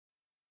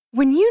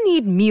When you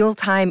need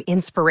mealtime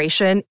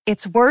inspiration,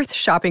 it's worth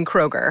shopping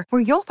Kroger,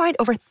 where you'll find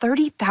over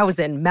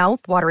 30,000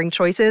 mouth-watering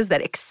choices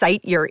that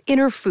excite your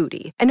inner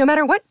foodie. And no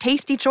matter what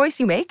tasty choice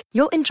you make,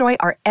 you'll enjoy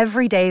our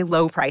everyday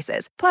low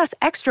prices, plus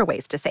extra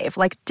ways to save,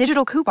 like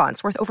digital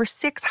coupons worth over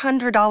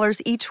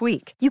 $600 each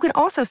week. You can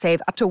also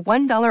save up to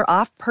 $1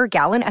 off per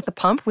gallon at the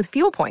pump with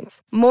fuel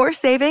points. More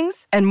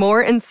savings and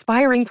more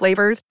inspiring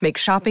flavors make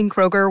shopping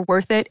Kroger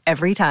worth it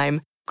every time.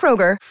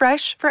 Kroger,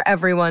 fresh for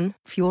everyone.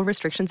 Fuel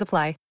restrictions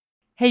apply.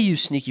 Hey, you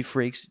sneaky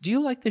freaks. Do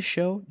you like this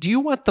show? Do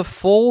you want the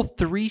full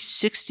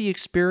 360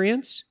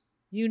 experience?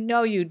 You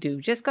know you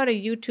do. Just go to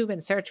YouTube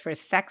and search for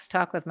Sex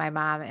Talk with My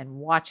Mom and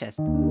watch us.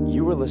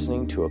 You were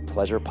listening to a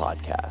Pleasure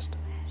podcast.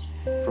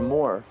 For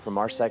more from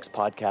our Sex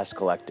Podcast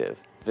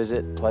Collective,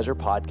 visit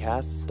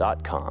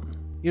pleasurepodcasts.com.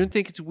 You don't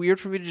think it's weird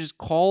for me to just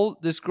call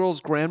this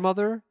girl's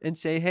grandmother and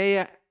say,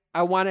 hey,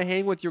 I want to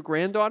hang with your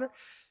granddaughter?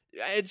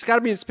 It's got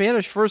to be in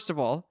Spanish, first of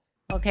all.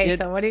 Okay,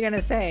 so what are you going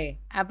to say?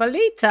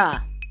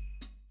 Abuelita.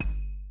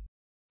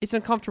 It's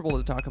uncomfortable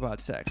to talk about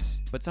sex,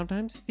 but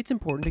sometimes it's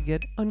important to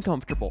get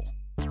uncomfortable.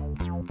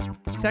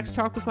 Sex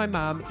Talk with My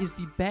Mom is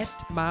the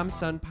best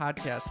mom-son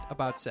podcast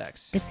about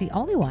sex. It's the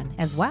only one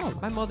as well.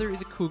 My mother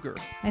is a cougar.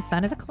 My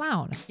son is a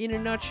clown. In a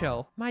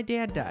nutshell, my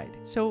dad died,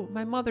 so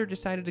my mother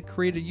decided to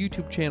create a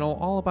YouTube channel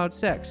all about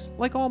sex,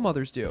 like all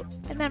mothers do.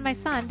 And then my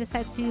son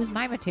decides to use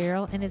my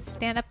material in his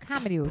stand-up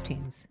comedy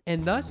routines.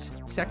 And thus,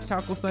 Sex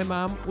Talk with My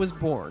Mom was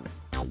born.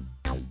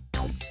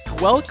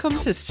 Welcome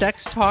to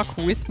Sex Talk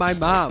with My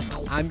Mom.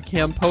 I'm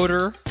Cam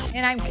Potter.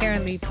 And I'm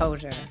Karen Lee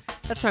Potter.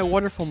 That's my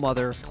wonderful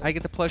mother. I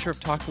get the pleasure of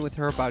talking with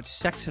her about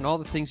sex and all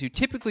the things you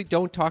typically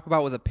don't talk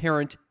about with a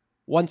parent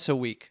once a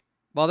week.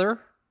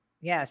 Mother?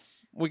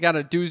 Yes. We got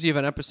a doozy of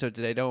an episode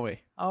today, don't we?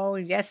 Oh,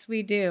 yes,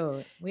 we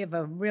do. We have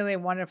a really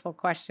wonderful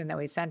question that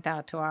we sent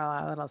out to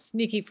our little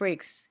sneaky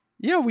freaks.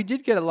 Yeah, we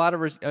did get a lot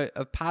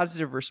of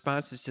positive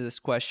responses to this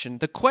question.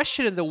 The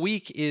question of the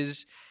week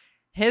is,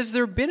 has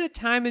there been a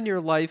time in your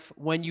life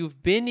when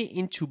you've been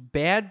into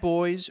bad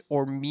boys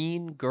or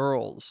mean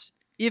girls?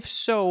 If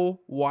so,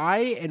 why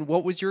and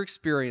what was your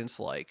experience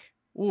like?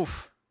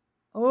 Oof.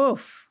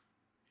 Oof.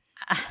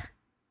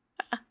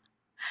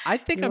 I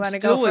think You I'm wanna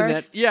still go in that.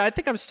 first? Yeah, I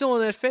think I'm still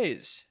in that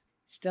phase.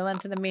 Still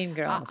into the mean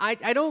girls.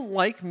 I don't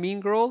like mean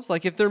girls.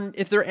 Like if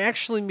they're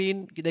actually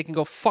mean, they can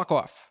go fuck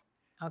off.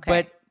 Okay.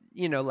 But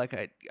you know, like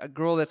a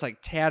girl that's like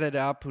tatted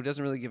up who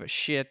doesn't really give a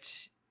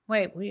shit.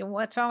 Wait,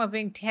 what's wrong with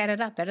being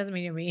tatted up? That doesn't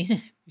mean you're mean.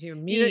 If you're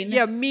mean.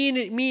 Yeah, mean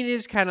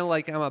is kind of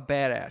like I'm a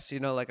badass. You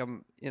know, like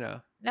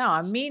No,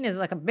 a mean is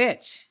like a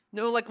bitch.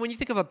 No, like when you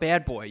think of a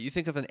bad boy, you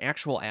think of an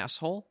actual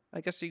asshole. I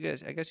guess you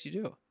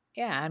do.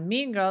 Yeah, and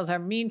mean girls are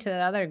mean to the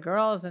other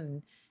girls,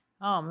 and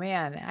oh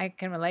man, I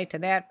can relate to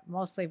that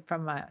mostly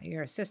from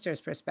your sister's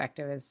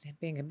perspective as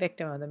being a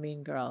victim of the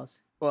mean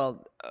girls.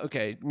 Well,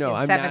 okay, no, in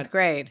I'm seventh not.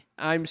 grade.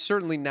 I'm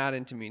certainly not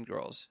into mean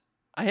girls.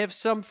 I have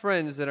some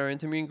friends that are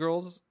into mean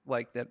girls,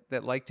 like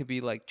that like to be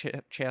like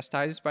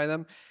chastised by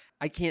them.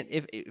 I can't.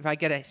 If I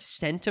get a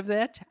scent of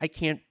that, I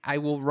can't. I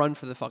will run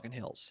for the fucking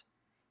hills.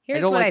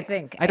 Here's what I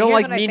think. I don't Here's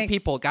like what I mean think.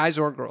 people, guys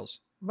or girls.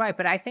 Right,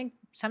 but I think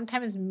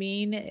sometimes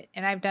mean,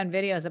 and I've done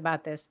videos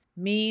about this,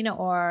 mean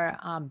or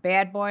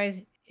bad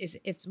boys,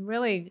 it's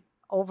really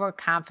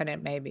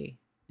overconfident maybe.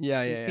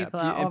 Yeah, These yeah. people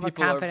Pe- are and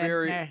people are overconfident.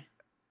 very,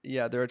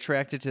 yeah, they're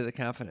attracted to the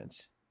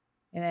confidence.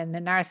 And then the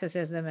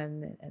narcissism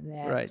and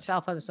that Right.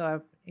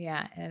 self-absorbed.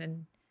 Yeah,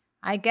 and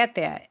I get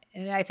that.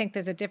 And I think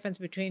there's a difference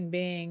between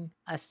being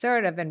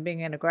assertive and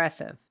being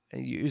aggressive.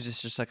 And you use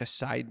this just like a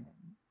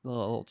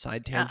little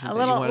side tangent. A that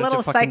little, you wanted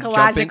little to fucking jump in?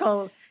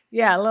 psychological,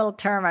 yeah, a little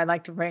term I'd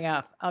like to bring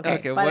up. Okay,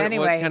 but what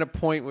anyway. kind of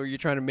point were you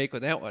trying to make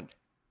with that one?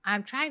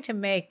 I'm trying to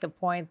make the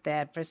point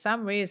that for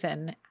some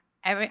reason,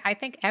 I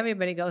think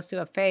everybody goes through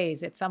a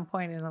phase at some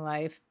point in their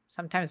life,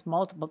 sometimes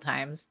multiple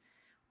times,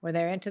 where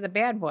they're into the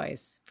bad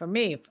boys. For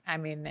me, I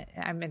mean,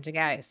 I'm into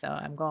guys, so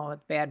I'm going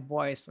with bad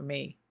boys for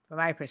me, from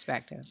my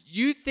perspective.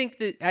 Do you think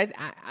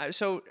that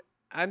so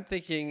I'm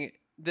thinking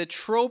the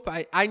trope,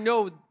 I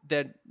know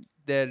that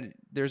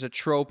there's a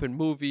trope in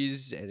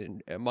movies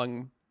and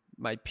among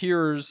my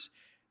peers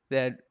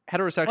that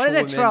heterosexual What is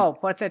women, a trope?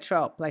 What's a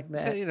trope? Like the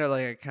so,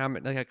 like a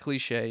comment, like a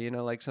cliche,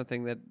 like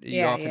something that you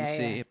Yeah, often yeah,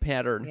 see, yeah. a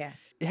pattern. Yeah.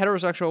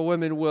 Heterosexual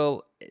women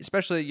will,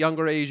 especially at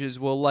younger ages,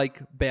 will like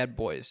bad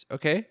boys.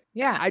 Okay.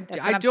 Yeah,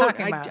 that's what I'm don't.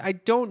 talking about. I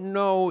don't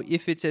know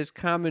if it's as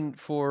common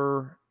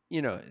for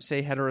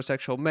say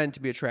heterosexual men to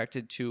be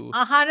attracted to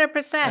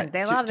 100%.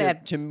 They love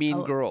that. to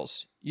mean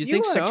girls. You You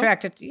think were so?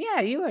 attracted to,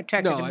 yeah, you were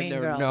attracted to mean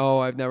girls. No,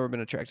 I've never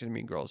been attracted to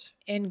mean girls.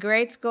 In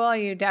grade school,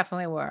 you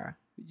definitely were.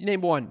 Name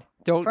one.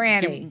 Don't.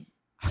 Franny.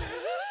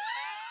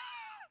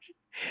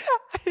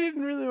 I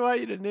didn't really want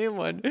you to name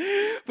one,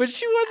 but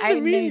she wasn't I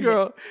a mean named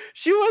girl.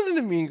 She wasn't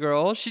a mean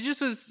girl. She just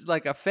was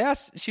like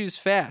she was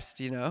fast,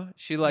 She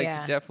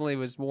Yeah. definitely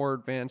was more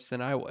advanced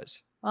than I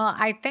was. Well,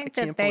 I think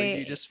I that can't believe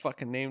you just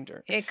fucking named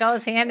her. it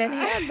goes hand in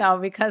hand though,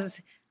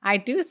 because I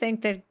do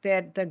think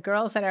that the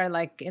girls that are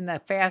like in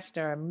the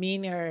faster,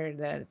 meaner,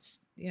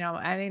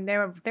 I mean, they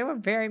were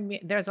very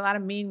mean. There's a lot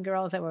of mean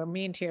girls that were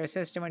mean to your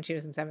sister when she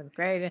was in 7th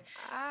grade.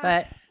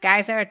 But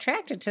guys are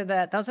attracted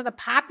to those are the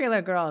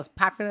popular girls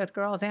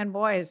and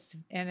boys.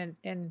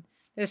 And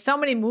there's so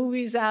many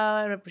movies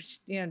out,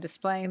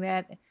 displaying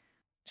that.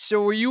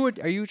 So are you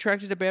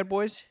attracted to bad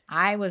boys?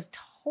 I was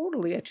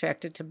totally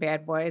attracted to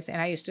bad boys,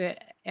 and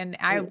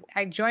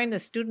I joined the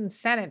student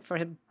senate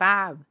for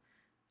Bob.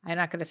 I'm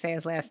not going to say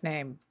his last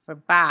name, for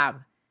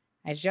Bob.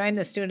 I joined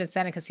the student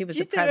senate because he was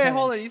the president.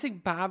 Hold on, you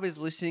think Bob is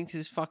listening to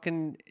this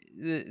fucking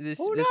this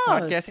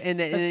podcast?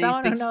 And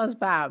someone who knows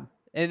Bob.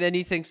 And then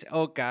he thinks,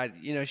 oh God,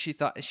 she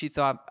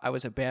thought I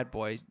was a bad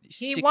boy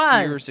 60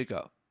 years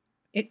ago.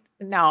 It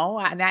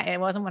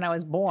wasn't when I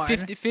was born.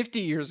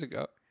 50 years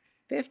ago.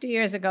 50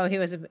 years ago, he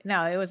was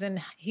in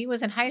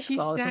high school. She's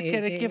not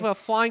going to give a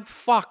flying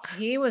fuck.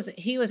 He was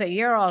a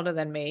year older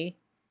than me,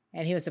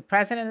 and he was the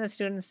president of the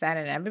student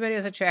senate, and everybody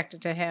was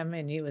attracted to him,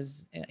 and he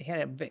was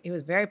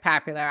very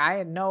popular.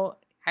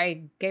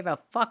 I gave a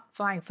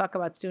flying fuck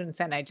about student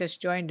senate. I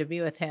just joined to be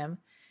with him.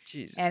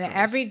 Jesus and Christ.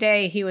 Every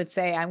day he would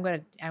say, I'm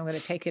going to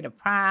take you to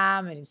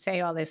prom, and he'd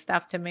say all this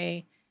stuff to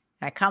me.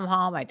 And I come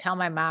home, I tell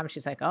my mom,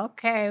 she's like,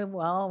 okay,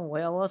 well,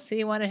 we'll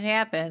see when it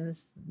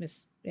happens.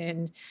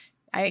 And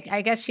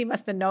I guess she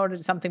must have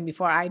noted something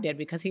before I did,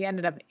 because he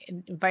ended up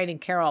inviting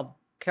Carol,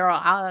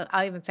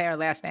 I'll even say her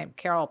last name,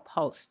 Carol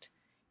Post.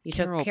 He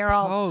took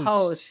Carol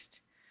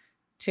Post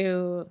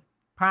to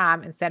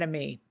prom instead of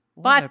me.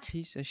 What but a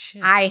piece of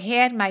shit. I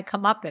had my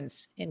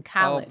comeuppance in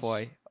college. Oh,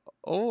 boy.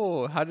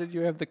 Oh, how did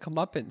you have the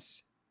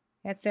comeuppance?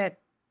 That's it.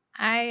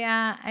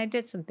 I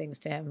did some things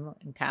to him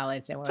in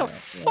college.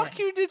 Fuck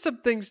you did some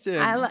things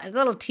to him?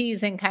 Little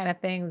teasing kind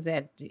of things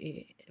that...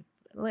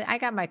 I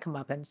got my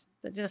comeuppance.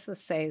 Just to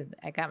say,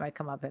 I got my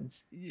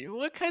comeuppance.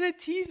 What kind of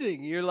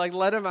teasing? You're like,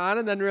 let him on,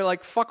 and then we're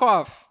like, fuck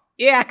off.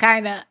 Yeah,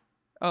 kind of.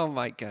 Oh,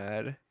 my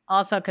God.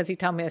 Also, because he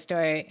told me a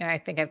story, and I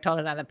think I've told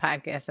it on the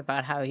podcast,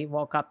 about how he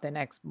woke up the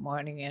next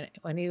morning, and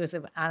when he was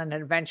on an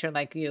adventure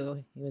like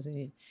you, he was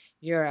in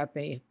Europe,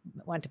 and he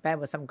went to bed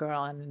with some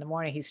girl, and in the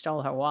morning he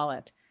stole her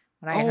wallet.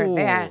 When I heard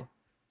that...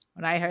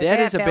 That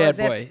is a bad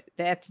boy.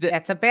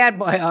 That's a bad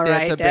boy, all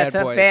right. That's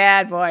a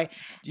bad boy.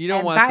 You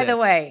don't want that. By the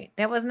way,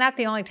 that was not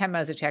the only time I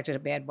was attracted to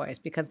bad boys,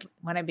 because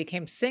when I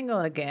became single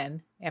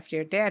again after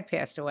your dad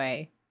passed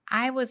away,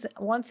 I was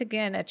once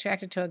again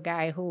attracted to a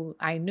guy who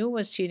I knew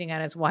was cheating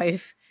on his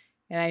wife,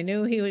 and I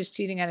knew he was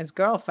cheating on his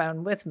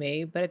girlfriend with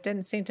me, but it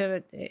didn't seem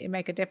to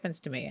make a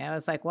difference to me. I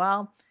was like,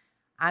 well,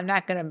 I'm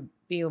not going to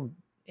be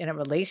in a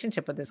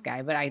relationship with this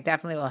guy, but I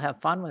definitely will have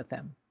fun with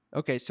him.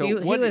 Okay, so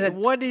what is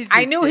it?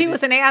 I knew he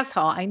was an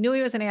asshole.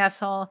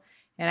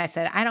 And I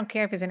said, I don't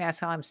care if he's an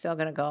asshole. I'm still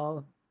going to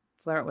go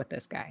flirt with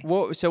this guy.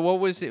 So what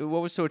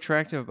was so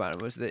attractive about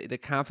him? Was the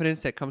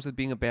confidence that comes with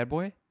being a bad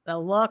boy? The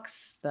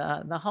looks,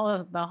 the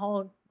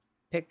whole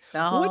pick.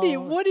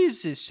 What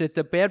is this that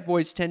the bad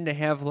boys tend to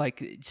have,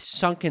 like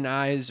sunken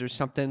eyes or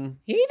something?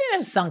 He didn't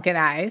have sunken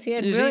eyes. He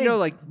had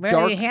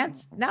really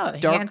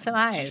handsome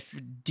eyes.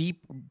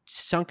 Deep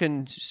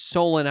sunken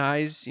sullen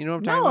eyes. You know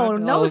what I'm talking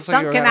about? No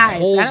sunken eyes.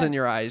 Holes in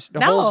your eyes.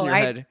 Holes in your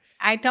head.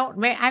 I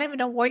don't even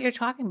know what you're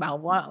talking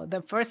about.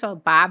 The first one,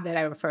 Bob, that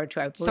I referred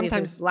to, I believe,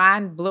 was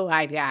blonde,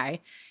 blue-eyed guy.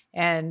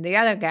 And the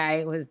other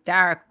guy was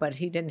dark, but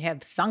he didn't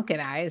have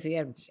sunken eyes. He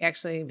had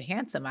actually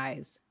handsome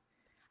eyes.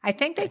 I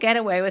think they get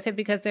away with it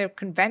because they're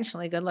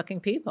conventionally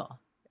good-looking people.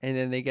 And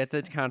then they get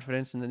the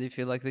confidence, and then they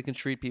feel like they can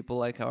treat people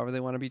like however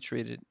they want to be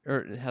treated,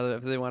 or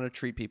however they want to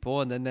treat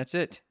people, and then that's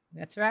it.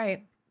 That's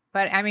right.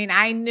 But, I mean,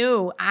 I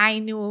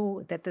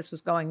knew that this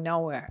was going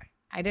nowhere.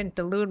 I didn't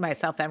delude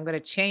myself that I'm going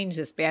to change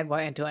this bad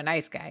boy into a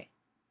nice guy.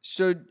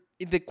 So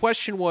the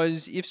question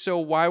was, if so,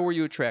 why were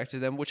you attracted to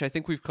them, which I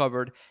think we've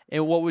covered,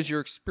 and what was your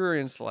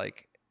experience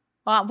like?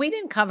 Well, we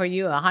didn't cover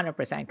you 100%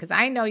 because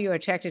I know you're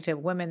attracted to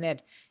women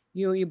that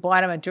you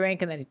bought them a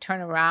drink and then you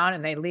turn around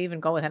and they leave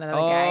and go with another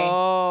guy.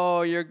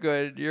 Oh, you're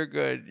good.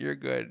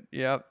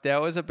 Yep,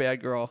 that was a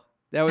bad girl.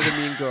 That was a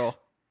mean girl.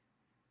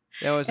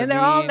 And they're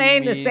all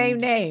named the same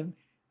name,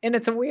 and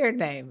it's a weird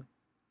name.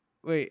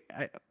 Wait,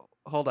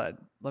 hold on.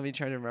 Let me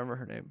try to remember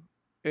her name.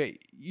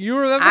 Wait, you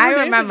remember her name?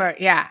 I remember,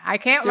 yeah. I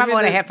can't remember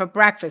what I had for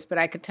breakfast, but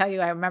I could tell you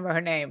I remember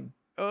her name.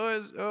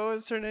 What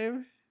was her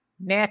name?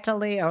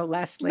 Natalie or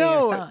Leslie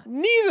or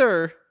something.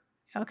 Neither.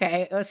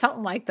 Okay, it was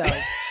something like those.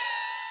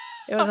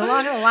 It was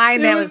along the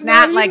line that was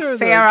not like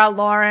Sarah,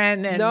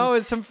 Lauren. No,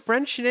 it's some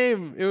French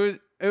name. It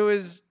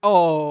was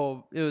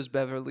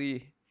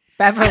Beverly.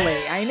 Beverly.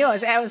 I knew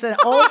it. That was an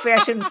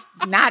old-fashioned,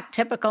 not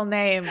typical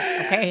name.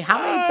 Okay, how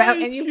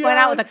many? And you went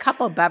out with a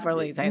couple of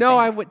Beverlys.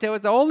 There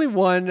was the only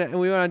one, and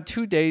we went on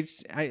 2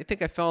 dates. I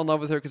think I fell in love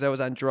with her because I was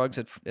on drugs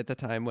at the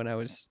time when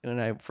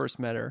I first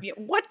met her.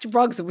 What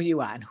drugs were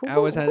you on? Who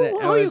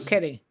are you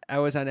kidding? I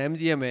was on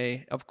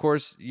MDMA. Of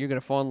course, you're gonna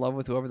fall in love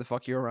with whoever the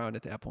fuck you're around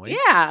at that point.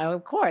 Yeah,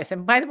 of course.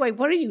 And by the way,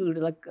 what are you,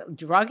 like,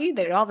 druggy?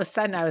 That all of a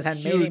sudden I was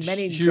on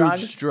many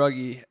drugs. Huge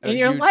druggy. In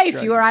your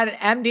life, you were on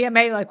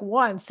MDMA like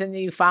once, and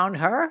you found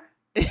her.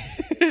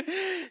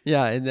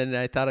 Yeah, and then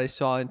I thought I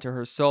saw into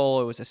her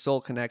soul. It was a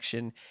soul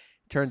connection.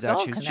 Turns out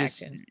Soul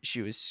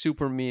she was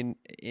super mean,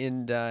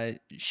 and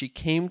she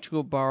came to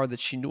a bar that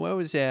she knew I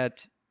was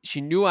at.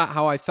 She knew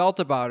how I felt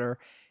about her,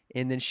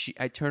 and then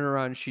I turn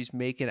around and she's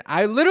making.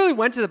 I literally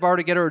went to the bar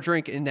to get her a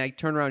drink, and I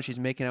turn around and she's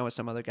making out with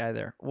some other guy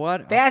there.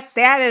 What?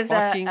 That is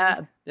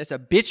that's a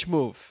bitch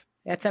move.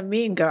 That's a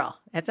mean girl.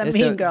 That's a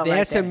mean girl.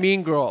 That's right a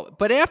mean girl.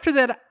 But after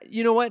that,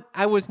 you know what?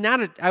 I was not.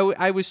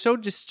 I was so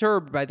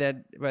disturbed by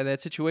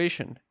that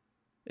situation.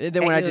 And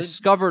then when I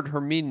discovered her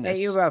meanness,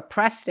 that you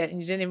repressed it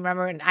and you didn't even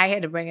remember, and I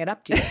had to bring it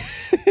up to you.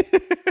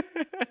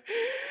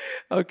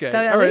 Okay. So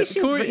at least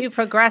you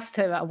progressed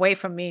away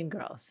from mean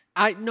girls.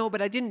 I know,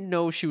 but I didn't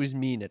know she was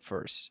mean at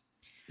first.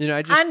 You know,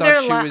 I just thought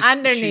she was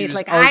underneath. She was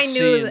like I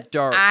knew, and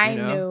dark,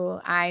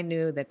 I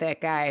knew that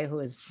guy who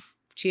was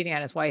cheating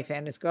on his wife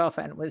and his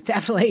girlfriend was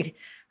definitely.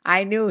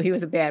 I knew he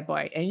was a bad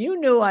boy, and you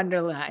knew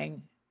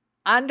underneath.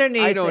 I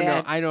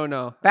don't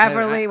know.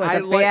 Beverly was a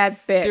bad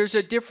bitch. There's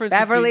a difference.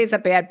 Beverly's a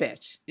bad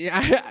bitch.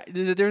 Yeah,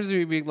 there's a difference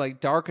between being like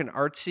dark and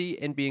artsy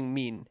and being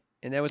mean,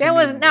 and that was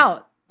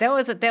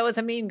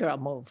a mean girl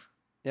move.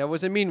 That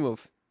was a mean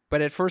move. But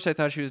at first, I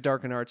thought she was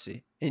dark and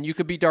artsy, and you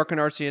could be dark and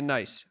artsy and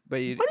nice.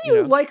 But what do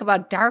you like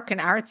about dark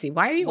and artsy?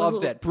 Why do you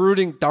love that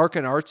brooding, dark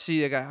and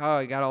artsy?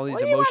 I got all these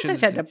emotions. You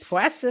such a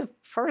depressive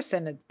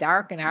person. It's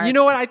dark and artsy. You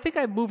know what? I think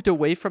I moved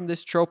away from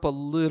this trope a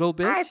little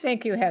bit. I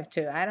think you have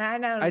too. I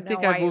don't. I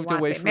think I moved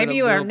away from it. Maybe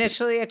you were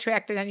initially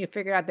attracted, and you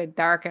figure out they're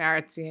dark and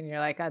artsy, and you're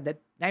like,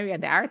 now you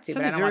got the artsy,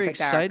 but I don't want the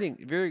dark.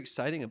 Very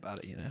exciting about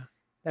it, you know.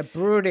 The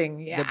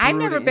brooding. Yeah, I've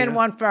never been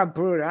one for a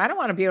brooder. I don't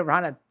want to be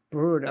around a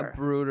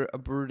brooder. A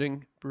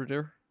brooding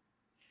brooder.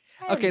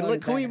 Okay,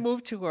 can we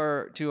move to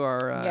our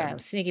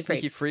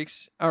sneaky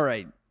freaks? All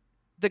right.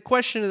 The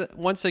question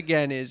once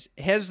again is: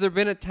 has there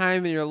been a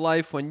time in your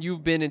life when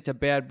you've been into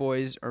bad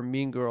boys or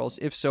mean girls?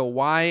 If so,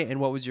 why? And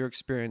what was your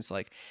experience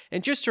like?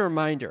 And just a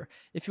reminder: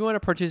 if you want to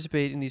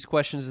participate in these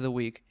questions of the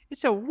week,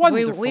 it's a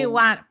wonderful. We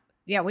want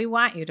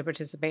you to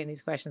participate in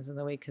these questions of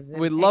the week because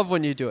we love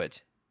when you do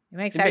it. It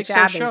makes our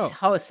job as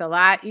hosts a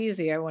lot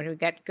easier when we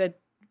get good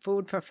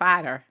food for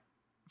fodder.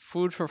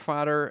 Food for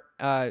fodder.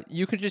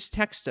 You can just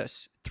text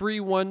us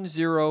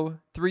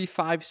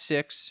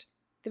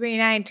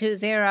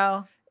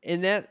 310-356-3920.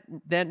 And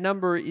that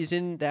number is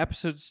in the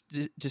episode's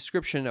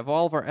description of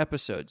all of our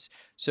episodes.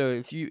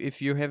 So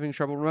if you're having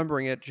trouble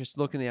remembering it, just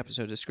look in the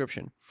episode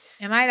description.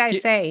 And might I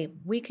say,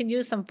 we can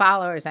use some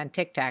followers on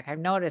TikTok. I've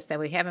noticed that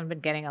we haven't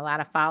been getting a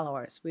lot of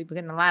followers. We've been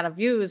getting a lot of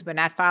views, but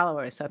not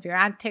followers. So if you're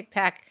on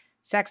TikTok,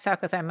 Sex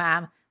Talk with My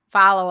Mom,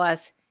 follow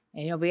us,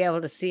 and you'll be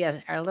able to see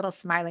our little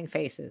smiling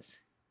faces.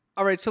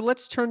 All right, so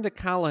let's turn to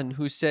Colin,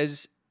 who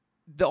says,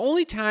 the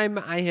only time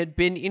I had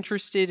been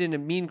interested in a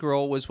mean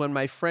girl was when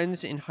my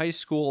friends in high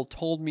school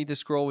told me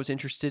this girl was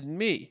interested in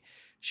me.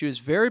 She was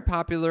very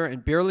popular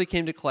and barely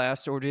came to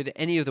class or did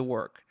any of the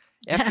work.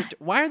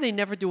 Why are they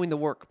never doing the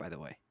work, by the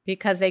way?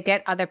 Because they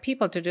get other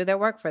people to do their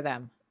work for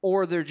them.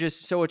 Or they're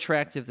just so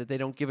attractive that they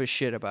don't give a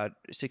shit about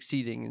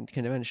succeeding in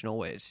conventional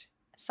ways.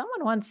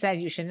 Someone once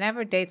said you should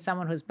never date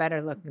someone who's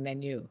better looking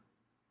than you.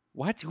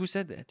 What? Who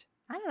said that?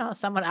 I don't know.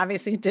 Someone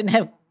obviously didn't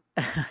have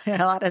a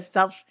lot of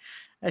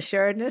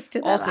self-assuredness to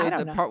them. Also,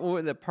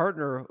 the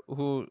partner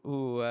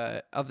who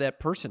of that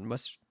person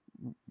must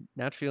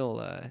not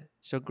feel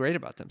so great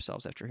about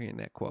themselves after hearing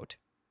that quote.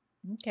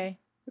 Okay,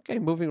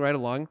 moving right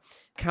along.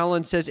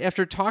 Colin says,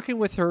 after talking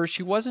with her,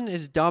 she wasn't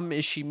as dumb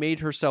as she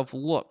made herself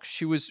look.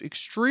 She was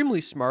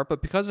extremely smart,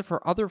 but because of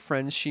her other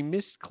friends, she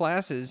missed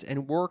classes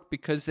and work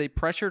because they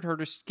pressured her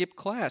to skip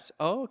class.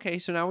 Oh, okay,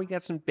 so now we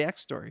got some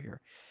backstory here.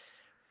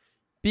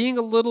 Being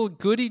a little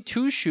goody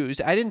two-shoes,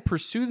 I didn't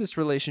pursue this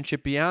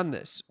relationship beyond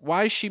this.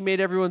 Why she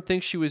made everyone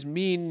think she was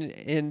mean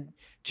and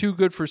too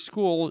good for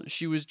school,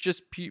 she was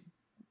just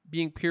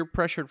being peer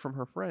pressured from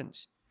her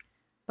friends.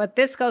 But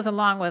this goes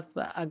along with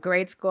a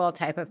grade school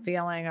type of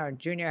feeling, or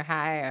junior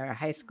high or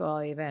high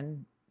school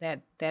even,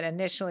 that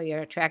initially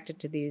you're attracted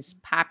to these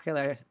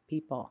popular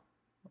people.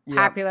 Yep.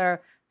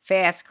 Popular,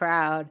 fast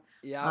crowd,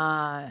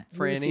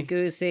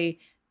 loosey-goosey.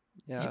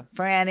 Yeah,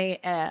 Franny,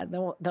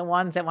 the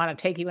ones that want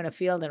to take you in a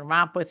field and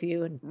romp with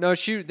you. No,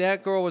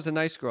 that girl was a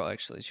nice girl,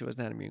 actually. She was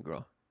not a mean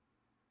girl.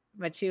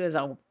 But she was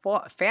a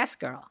fast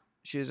girl.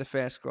 She was a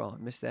fast girl.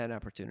 Missed that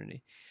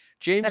opportunity.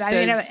 James says...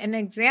 I mean, an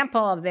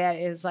example of that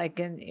is like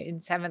in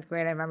 7th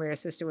grade, I remember your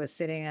sister was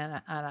sitting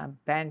on a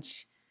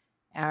bench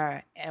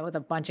with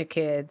a bunch of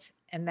kids,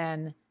 and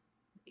then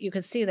you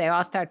could see they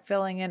all start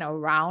filling in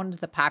around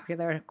the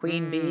popular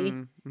queen bee.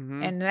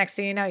 Mm-hmm. And the next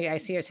thing you know, I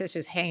see your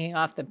sister's hanging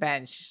off the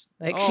bench.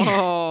 She's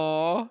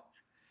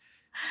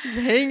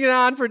hanging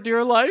on for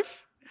dear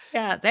life.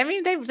 Yeah, I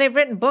mean they've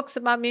written books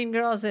about mean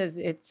girls.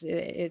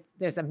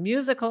 There's a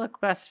musical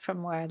across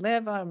from where I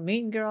live on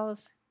Mean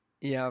Girls.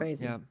 Yeah,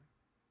 crazy. Yeah.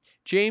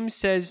 James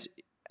says,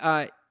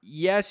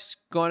 yes,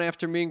 gone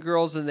after mean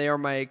girls, and they are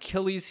my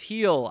Achilles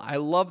heel. I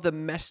love the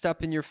messed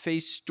up in your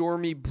face,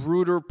 stormy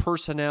brooder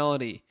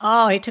personality.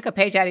 Oh, he took a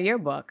page out of your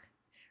book.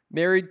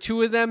 Married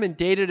 2 of them and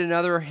dated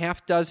another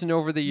half dozen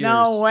over the years.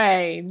 No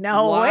way.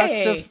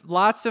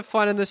 Lots of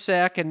fun in the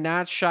sack and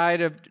not shy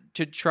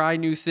to try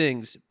new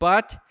things.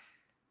 But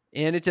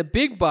And it's a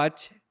big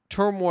but.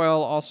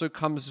 Turmoil also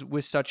comes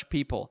with such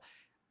people.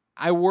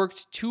 I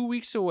worked 2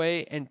 weeks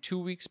away and 2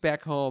 weeks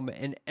back home,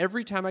 and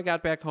every time I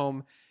got back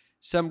home,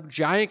 some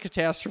giant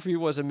catastrophe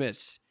was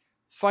amiss.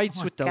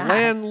 Fights with the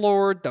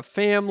landlord, the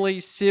family,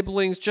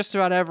 siblings, just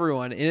about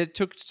everyone. And it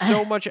took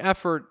so much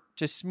effort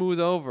to smooth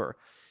over.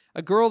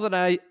 A girl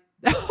that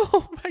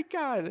oh my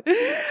God.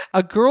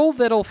 A girl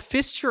that'll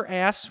fist your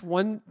ass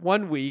one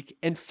week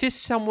and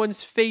fist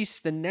someone's face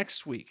the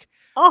next week.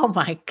 Oh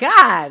my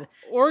God.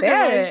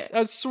 Organize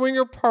a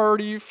swinger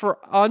party for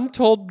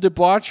untold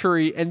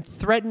debauchery and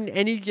threaten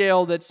any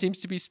gal that seems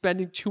to be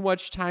spending too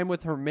much time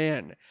with her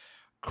man.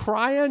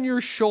 Cry on your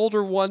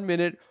shoulder 1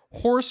 minute,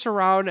 horse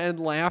around and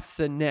laugh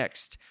the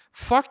next.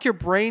 Fuck your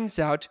brains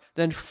out,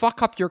 then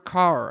fuck up your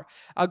car.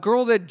 A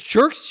girl that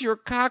jerks your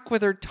cock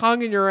with her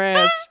tongue in your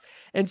ass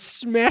and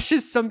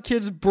smashes some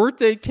kid's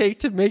birthday cake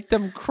to make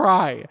them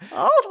cry.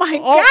 Oh my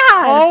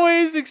God.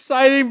 Always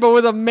exciting, but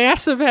with a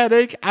massive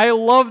headache. I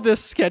love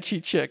this sketchy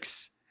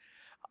chicks.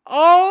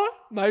 Oh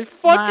my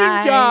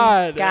fucking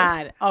God.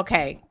 God.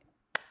 Okay.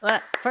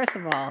 First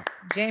of all,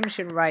 James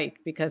should write,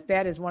 because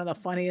that is one of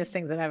the funniest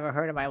things I've ever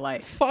heard in my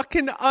life.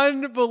 Fucking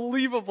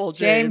unbelievable,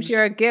 James. James,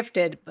 you're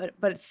gifted.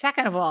 But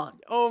second of all,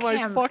 oh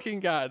my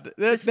fucking God.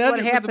 This is what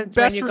happens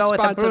when you go with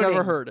the response I've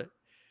ever heard.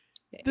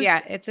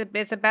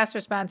 It's a best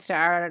response to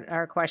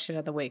our question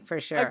of the week, for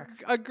sure.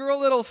 A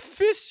girl that'll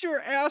fist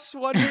your ass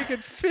one week and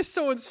fist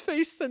someone's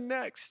face the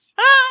next.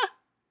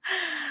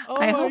 Oh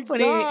I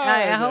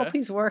God. hope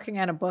he's working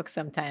on a book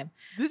sometime.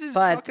 This is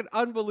fucking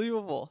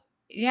unbelievable.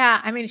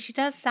 Yeah, I mean, she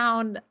does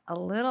sound a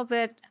little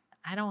bit,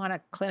 I don't want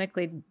to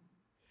clinically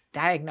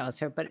diagnose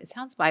her, but it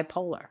sounds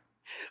bipolar.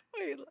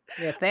 Wait,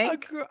 you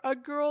think? A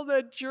girl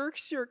that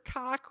jerks your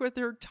cock with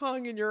her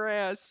tongue in your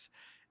ass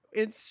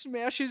and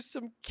smashes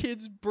some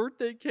kid's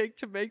birthday cake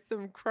to make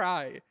them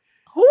cry.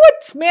 Who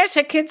would smash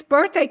a kid's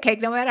birthday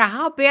cake, no matter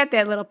how bad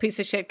that little piece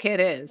of shit kid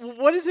is?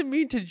 What does it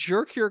mean to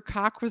jerk your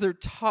cock with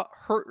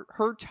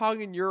her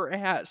tongue in your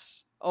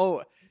ass?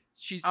 Oh,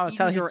 she's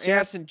eating your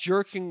ass and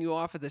jerking you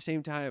off at the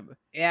same time.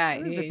 Yeah.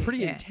 That is a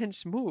pretty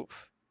intense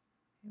move.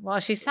 Well,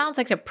 she sounds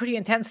like a pretty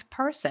intense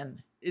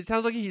person. It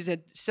sounds like he's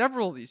had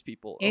several of these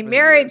people. He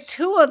married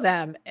 2 of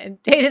them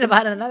and dated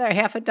about another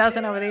half a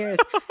dozen over the years.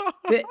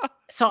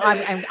 So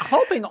I'm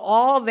hoping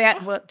all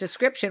that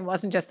description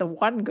wasn't just the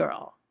one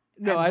girl.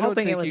 No, I'm I don't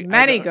hoping think it was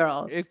many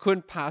girls. It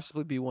couldn't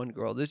possibly be one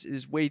girl. This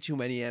is way too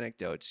many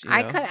anecdotes.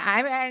 I'm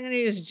going to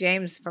use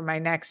James for my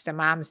next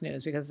Mom's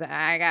News, because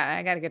I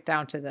got to get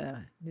down to the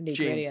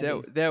nitty-gritty.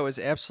 James, that was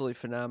absolutely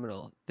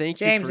phenomenal. Thank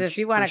you, James. If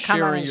you want to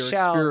come on a show,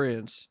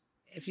 experience.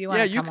 If you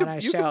want to come on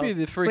a show, you could be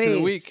the freak of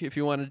the week if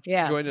you want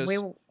to join us.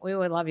 We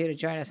would love you to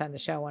join us on the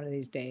show one of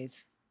these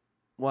days.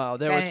 Wow,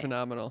 that was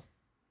phenomenal.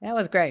 That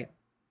was great.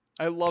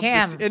 I love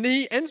this. And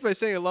he ends by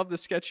saying, I love the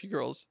sketchy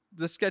girls,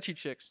 the sketchy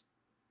chicks.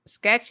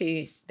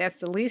 Sketchy, that's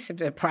the least of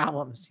the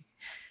problems.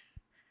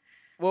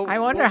 Well, I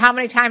wonder how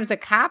many times the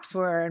cops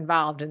were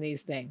involved in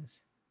these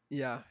things.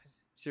 Yeah,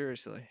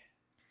 seriously.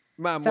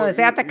 So is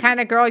that the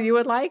kind of girl you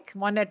would like?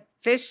 One that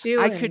fists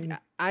you?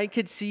 I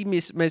could see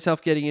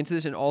myself getting into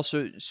this, and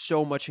also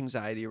so much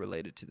anxiety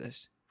related to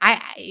this.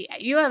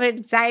 You have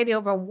anxiety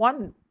over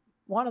one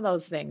of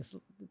those things.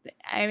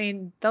 I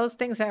mean, those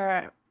things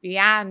are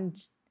beyond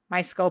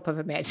my scope of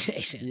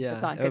imagination. Yeah,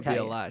 that's all I that would be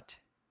a lot.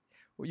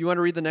 You want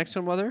to read the next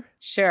one, Mother?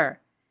 Sure.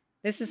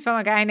 This is from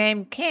a guy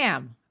named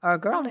Cam, or a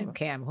girl named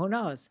Cam. Who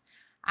knows?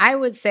 I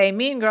would say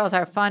mean girls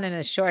are fun in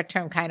a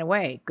short-term kind of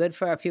way, good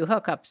for a few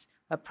hookups,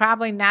 but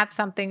probably not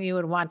something you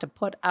would want to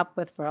put up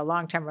with for a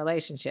long-term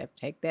relationship.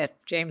 Take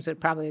that. James would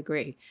probably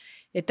agree.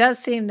 It does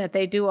seem that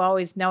they do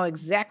always know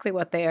exactly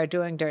what they are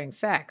doing during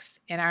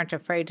sex and aren't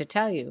afraid to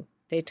tell you.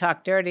 They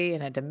talk dirty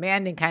in a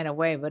demanding kind of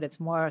way, but it's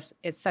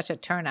such a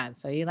turn-on.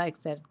 So he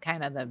likes that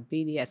kind of the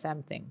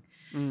BDSM thing.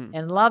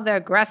 And love their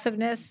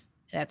aggressiveness.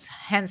 That's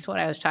hence what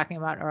I was talking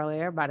about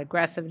earlier about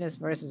aggressiveness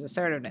versus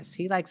assertiveness.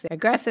 He likes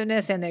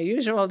aggressiveness and their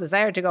usual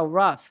desire to go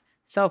rough.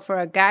 So for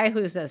a guy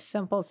who's a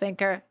simple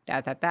thinker,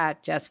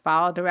 just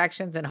follow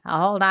directions and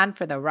hold on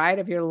for the ride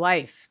of your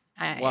life.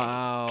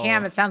 Wow.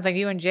 Cam, it sounds like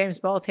you and James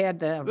both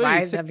had the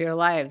rides of your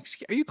lives.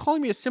 Are you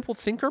calling me a simple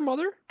thinker,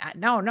 Mother?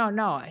 No.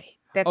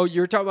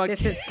 You're talking about...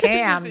 This is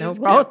Cam who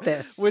wrote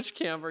this. Which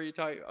Cam are you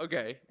talking about?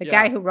 Okay. The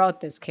guy who wrote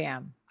this,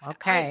 Cam.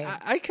 Okay.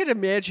 I could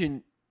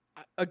imagine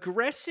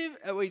aggressive...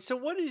 so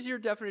what is your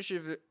definition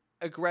of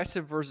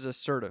aggressive versus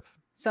assertive?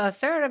 So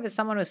assertive is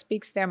someone who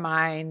speaks their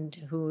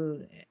mind,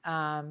 who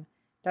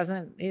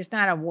he's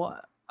not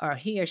or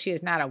he or she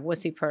is not a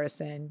wussy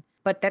person,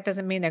 but that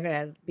doesn't mean they're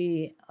going to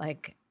be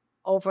like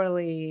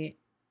overly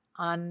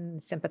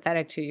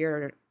unsympathetic to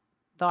your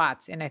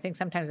thoughts. And I think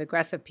sometimes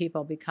aggressive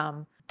people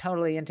become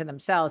totally into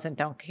themselves and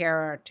don't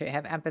care to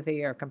have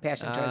empathy or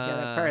compassion towards the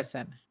other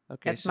person.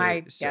 Okay, that's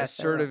my guess.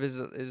 Assertive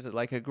is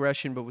like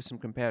aggression, but with some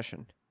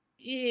compassion.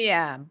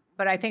 Yeah,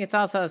 but I think it's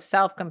also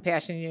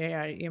self-compassion.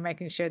 You're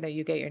making sure that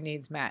you get your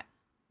needs met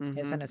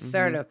as an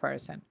assertive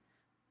person.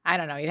 I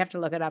don't know. You'd have to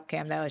look it up,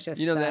 Cam. That was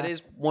just... that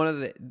is one of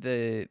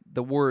the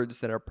words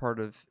that are part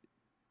of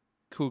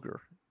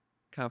cougar.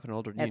 Confident,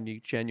 older,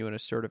 unique, genuine,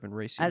 assertive, and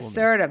racy woman.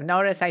 Assertive.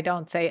 Notice I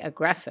don't say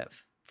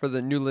aggressive. For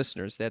the new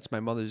listeners, that's my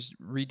mother's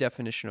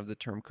redefinition of the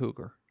term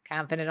cougar.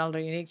 Confident, older,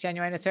 unique,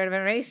 genuine, assertive,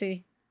 and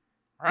racy.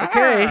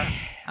 Okay.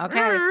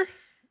 Okay. All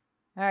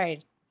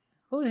right.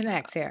 Who's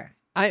next here?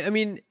 I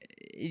mean,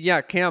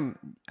 yeah, Cam,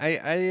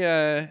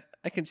 I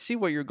can see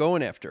what you're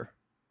going after.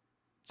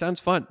 Sounds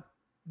fun.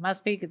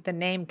 Must be the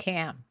name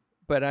Cam.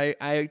 But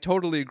I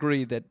totally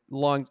agree that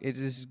it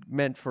is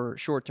meant for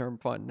short-term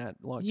fun, not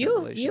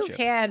long-term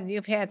relationship.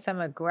 You've had some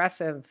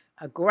aggressive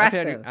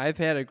I've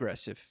had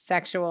aggressive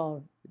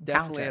sexual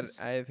definitely encounters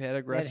I've had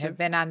aggressive that have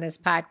been on this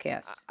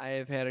podcast. I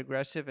have had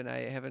aggressive, and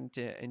I haven't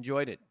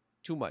enjoyed it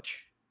too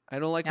much. I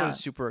don't like when it's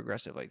super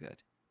aggressive like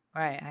that.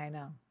 Right, I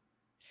know.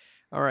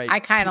 All right, I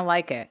kind of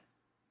like it.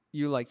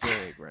 You like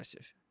very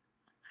aggressive.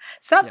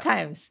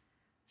 Sometimes.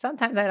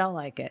 Sometimes I don't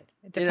like it.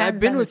 It depends and I've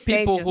been on with the stage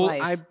people of who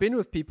life. I've been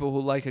with people who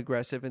like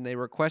aggressive, and they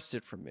request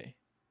it from me.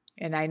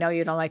 And I know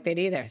you don't like that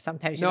either.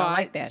 Sometimes you don't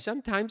like that.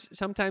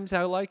 Sometimes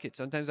I like it.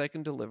 Sometimes I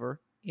can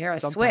deliver. You're a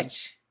Sometimes.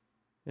 switch.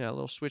 Yeah, a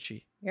little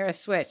switchy. You're a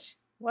switch.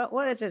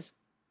 What is this?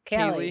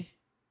 Kaylee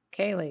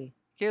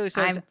says,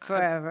 I'm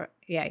forever.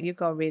 Yeah, you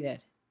go read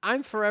it.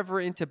 I'm forever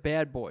into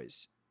bad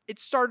boys. It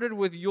started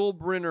with Yul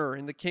Brynner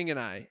in The King and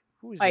I.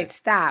 Who is Wait,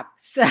 that?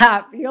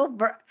 stop. Yul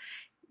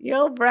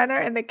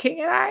Brynner and The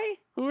King and I?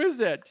 Who is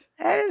that?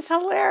 That is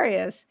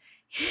hilarious.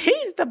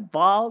 He's the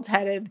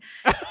bald-headed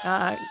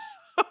the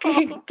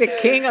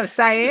king of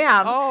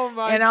Siam. Oh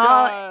my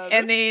god!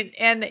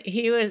 And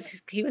he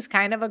was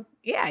kind of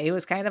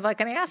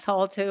like an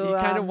asshole to. He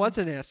kind of was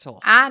an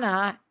asshole.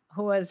 Anna,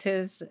 who was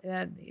his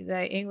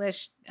the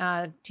English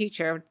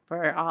teacher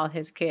for all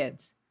his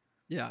kids.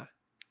 Yeah.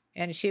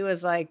 And she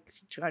was like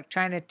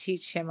trying to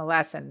teach him a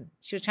lesson.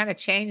 She was trying to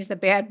change the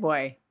bad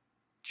boy.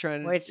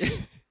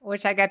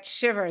 Which I got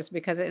shivers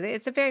because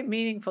it's a very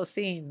meaningful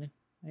scene.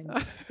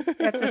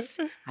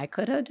 I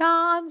could have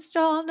danced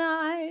all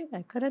night.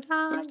 I could have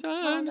danced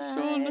all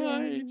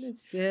night. And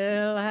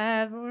still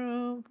have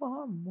room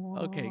for more.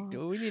 Okay,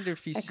 do we need to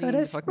be I seen could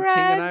have fucking King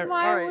and I?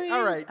 spread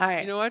All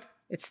right. You know what?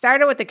 It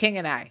started with The King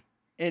and I.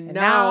 And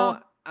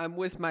now I'm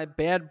with my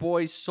bad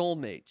boy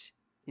soulmate.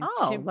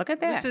 Look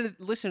at that.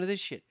 Listen to this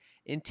shit.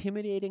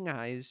 Intimidating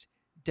eyes,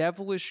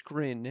 devilish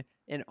grin,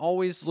 and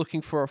always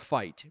looking for a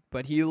fight.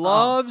 But he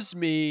loves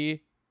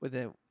me with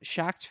a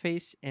shocked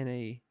face and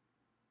it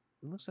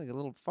looks like a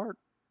little fart.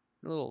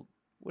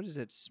 What is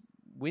that?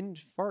 Wind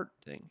fart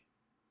thing.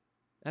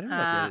 I don't know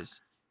what that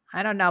is.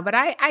 I don't know, but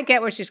I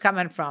get where she's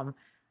coming from.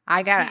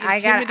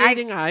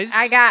 Intimidating eyes.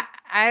 I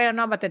don't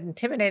know about the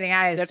intimidating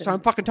eyes. That's what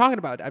I'm fucking talking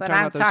about. I'm talking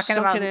about those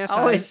sunken ass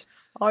eyes.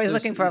 Always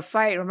looking for a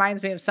fight.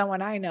 Reminds me of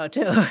someone I know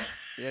too.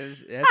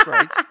 That's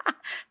right.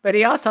 But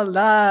he also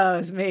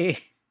loves me.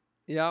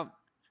 Yeah.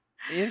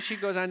 And she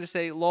goes on to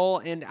say, lol,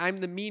 and I'm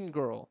the mean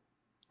girl.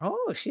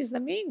 Oh, she's the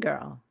mean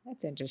girl.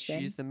 That's interesting.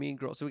 She's the mean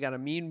girl. So we got a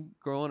mean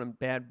girl and a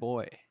bad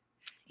boy.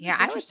 Yeah,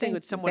 it's interesting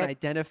when someone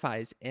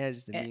identifies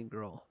as the mean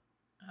girl.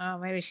 Oh,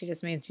 maybe she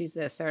just means she's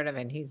the assertive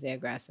and he's the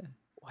aggressive.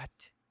 What?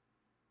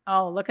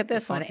 Oh, look at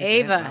this one.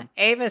 Ava.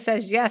 Ava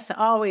says, yes,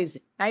 always.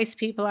 Nice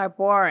people are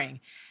boring.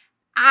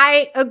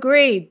 I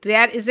agree.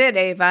 That is it,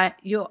 Ava.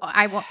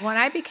 When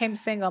I became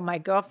single, my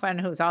girlfriend,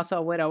 who's also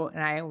a widow,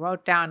 and I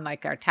wrote down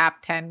like our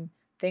top 10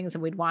 things that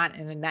we'd want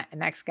in the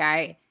next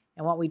guy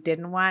and what we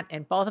didn't want.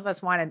 And both of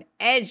us wanted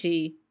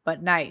edgy,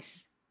 but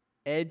nice.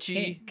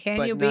 Edgy, Can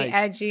but you nice. be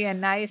edgy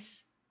and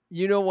nice?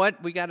 You know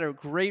what? We got a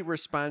great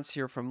response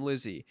here from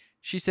Lizzie.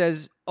 She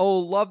says, oh,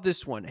 love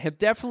this one. Have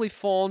definitely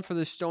fallen for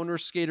the stoner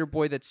skater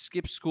boy that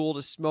skips school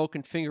to smoke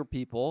and finger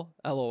people.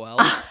 LOL.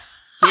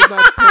 Gave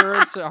my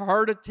parents a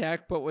heart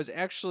attack, but was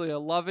actually a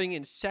loving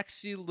and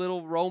sexy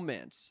little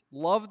romance.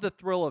 Love the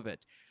thrill of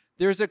it.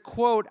 There's a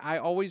quote I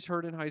always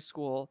heard in high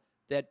school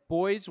that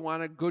boys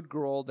want a good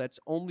girl that's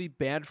only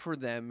bad for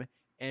them,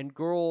 and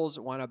girls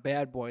want a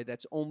bad boy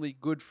that's only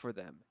good for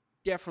them.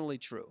 Definitely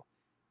true.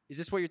 Is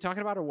this what you're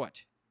talking about or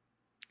what?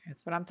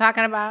 That's what I'm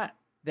talking about.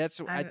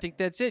 I think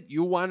that's it.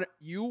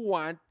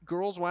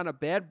 Girls want a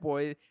bad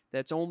boy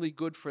that's only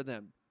good for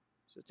them.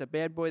 So it's a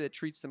bad boy that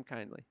treats them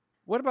kindly.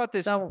 What about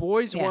this?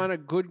 Boys want a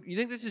good... You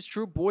think this is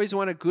true? Boys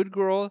want a good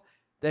girl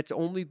that's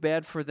only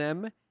bad for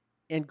them,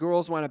 and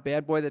girls want a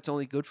bad boy that's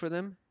only good for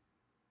them?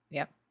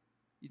 Yep.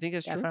 You think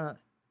that's true?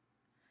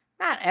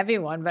 Not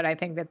everyone, but I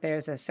think that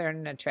there's a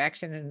certain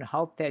attraction and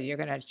hope that you're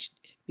going to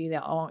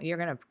you're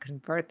going to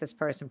convert this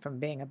person from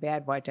being a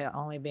bad boy to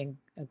only being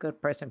a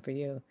good person for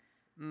you.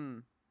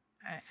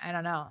 I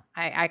don't know.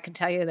 I can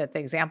tell you that the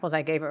examples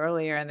I gave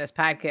earlier in this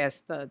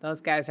podcast, those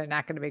guys are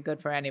not going to be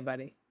good for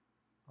anybody.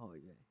 Oh,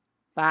 yeah.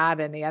 Bob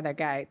and the other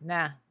guy,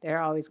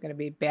 they're always going to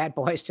be bad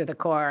boys to the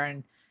core.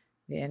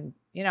 And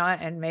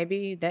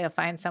maybe they'll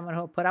find someone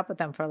who'll put up with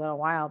them for a little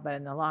while, but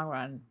in the long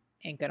run,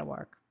 ain't going to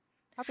work.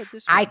 How about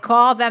this one? I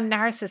call them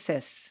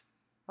narcissists.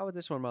 How about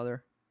this one,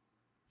 Mother?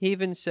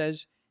 Haven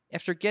says,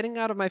 after getting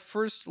out of my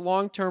first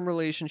long-term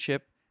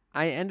relationship,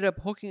 I ended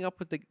up hooking up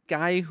with the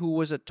guy who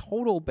was a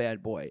total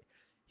bad boy.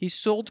 He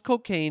sold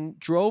cocaine,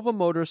 drove a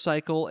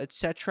motorcycle,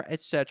 etc.,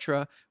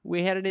 etc.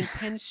 We had an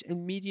intense,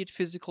 immediate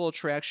physical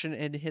attraction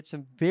and had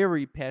some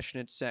very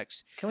passionate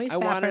sex. Can we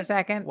stop for a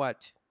second?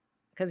 What?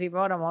 Because he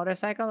rode a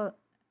motorcycle.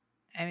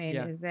 I mean,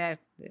 Yeah. is that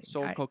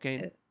Sold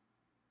cocaine.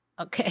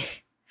 Okay,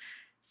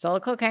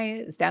 sold cocaine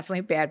is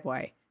definitely bad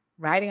boy.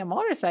 Riding a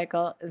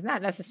motorcycle is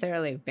not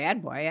necessarily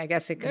bad boy. I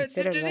guess it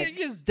considered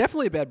It's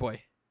definitely a bad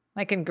boy.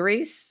 like in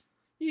Greece.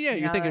 Yeah, You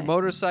you're know, thinking like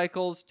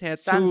motorcycles,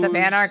 tattoos. Sons of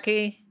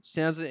Anarchy.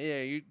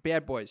 You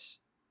bad boys.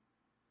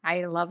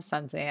 I love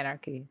Sons of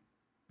Anarchy.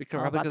 Because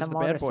All probably about because the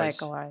of the bad boys.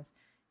 motorcycle wars.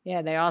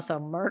 Yeah, they're also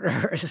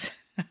murderers.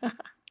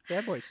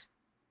 Bad boys.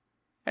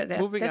 That's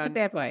a on.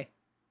 bad boy.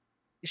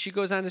 She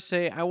goes on to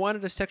say, I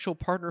wanted a sexual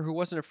partner who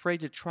wasn't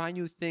afraid to try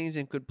new things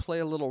and could play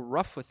a little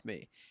rough with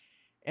me.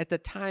 At the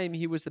time,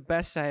 he was the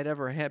best I had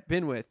ever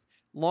been with.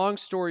 Long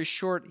story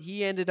short,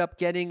 he ended up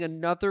getting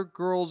another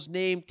girl's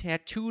name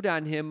tattooed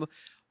on him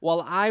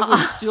while I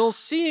was still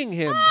seeing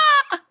him.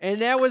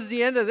 And that was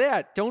the end of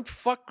that. Don't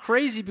fuck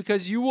crazy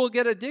because you will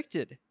get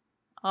addicted.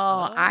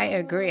 Oh, I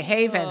agree.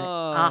 Haven,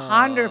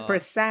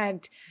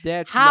 100%.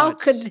 That's How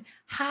nuts.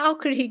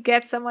 could he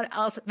get someone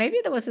else? Maybe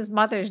there was his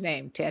mother's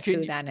name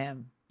tattooed on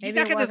him. He's Maybe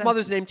not it getting his wasn't-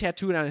 mother's name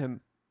tattooed on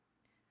him.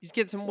 He's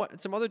getting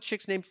some other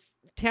chick's name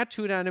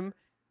tattooed on him.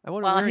 I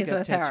wonder While where he he's got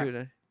with her. tattooed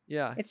on.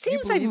 Yeah. It Do you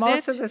seems like believe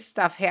most that? of this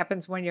stuff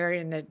happens when you're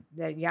in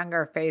the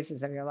younger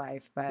phases of your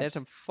life. But That's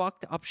some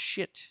fucked up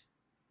shit.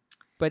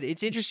 But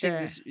it's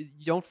interesting. Sure.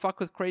 You don't fuck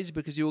with crazy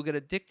because you will get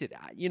addicted.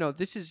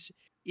 This is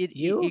it.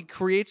 You? It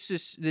creates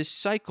this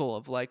cycle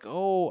of like,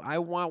 oh, I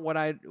want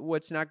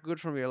what's not good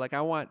for me. Or like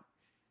I want,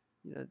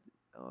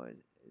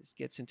 this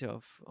gets into a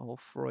whole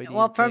Freudian.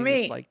 Well, for thing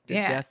me, with like the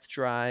yeah. death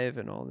drive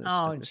and all this.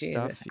 oh type of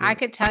Jesus, stuff, I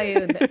could tell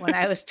you that when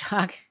I was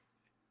talking,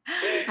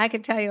 I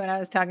could tell you when I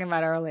was talking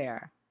about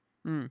earlier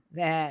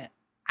that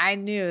I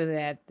knew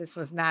that this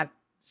was not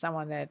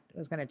someone that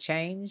was going to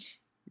change.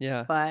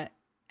 Yeah. But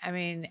I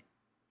mean,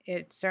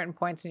 at certain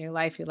points in your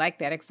life, you like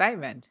that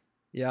excitement.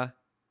 Yeah.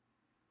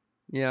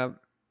 Yeah.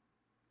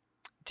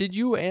 Did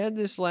you add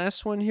this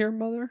last one here,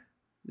 Mother?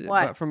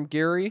 What? From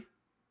Gary?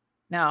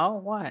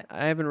 No, what?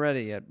 I haven't read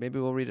it yet. Maybe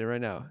we'll read it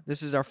right now.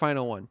 This is our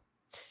final one.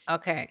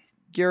 Okay.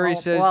 Gary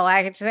says... Well,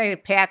 I could say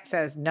Pat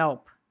says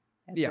nope.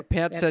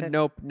 Pat said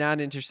nope, not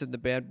interested in the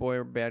bad boy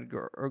or bad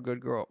girl or good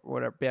girl,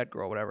 whatever, bad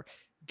girl, whatever.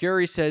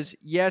 Gary says,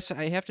 yes,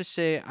 I have to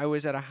say I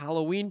was at a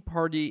Halloween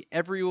party.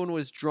 Everyone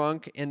was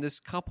drunk, and this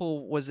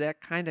couple was that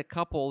kind of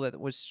couple that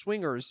was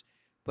swingers.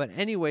 But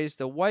anyways,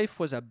 the wife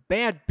was a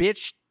bad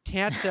bitch,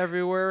 tats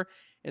everywhere,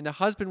 and the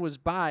husband was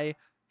bi.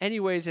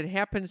 Anyways, it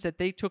happens that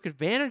they took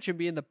advantage of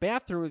me in the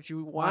bathroom. If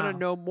you want to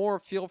know more,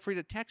 feel free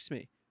to text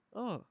me.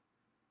 Oh,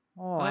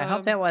 I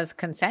hope that was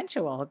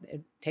consensual,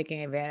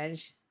 taking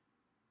advantage.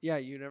 Yeah,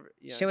 you never.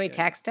 Yeah, Should we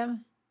text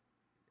him?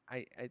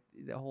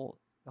 The whole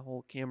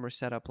camera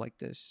set up like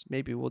this.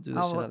 Maybe we'll do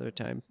this another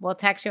time. We'll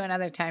text you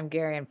another time,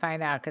 Gary, and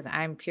find out because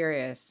I'm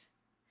curious.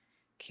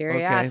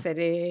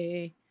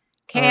 Curiosity.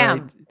 Okay. Cam.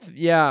 Right.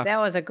 Yeah. That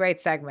was a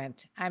great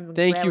segment.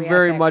 Thank you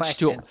very much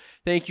to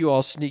thank you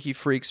all sneaky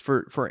freaks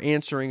for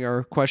answering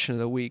our question of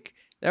the week.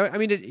 I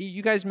mean,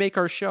 you guys make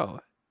our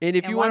show. And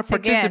if you want to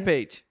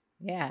participate,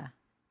 yeah.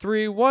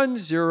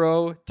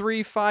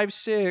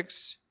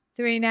 310-356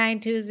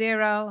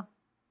 3920.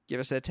 Give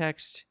us that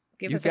text.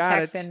 Give us a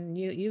text, and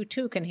you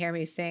too can hear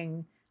me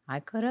sing I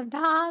Could Have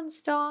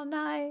Danced All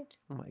Night.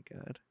 Oh my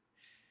God.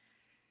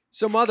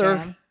 So, Mother.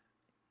 Cam,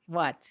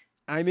 what?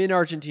 I'm in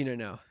Argentina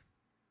now.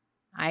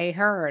 I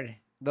heard.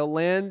 The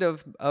land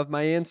of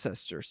my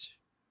ancestors.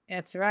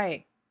 That's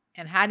right.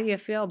 And how do you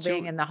feel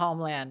being in the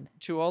homeland?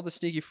 To all the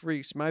sneaky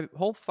freaks, my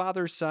whole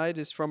father's side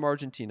is from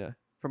Argentina,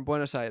 from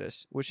Buenos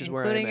Aires, which is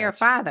where I'm at. Including your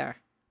father.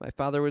 My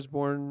father was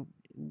born,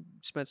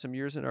 spent some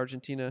years in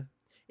Argentina.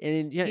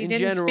 And he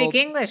didn't speak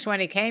English when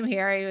he came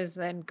here. He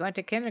went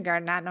to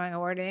kindergarten not knowing a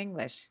word of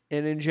English.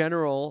 And in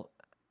general,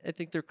 I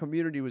think their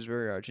community was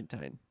very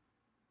Argentine.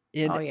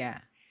 And oh, yeah.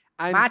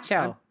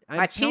 Macho.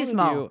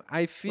 Machismo.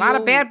 I feel a lot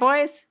of bad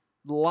boys?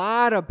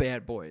 Lot of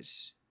bad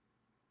boys.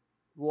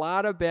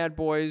 Lot of bad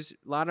boys.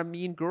 A lot of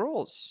mean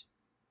girls.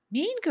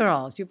 Mean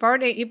girls? You've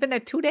been there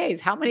 2 days.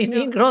 How many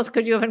mean girls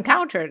could you have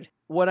encountered?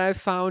 What I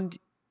found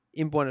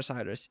in Buenos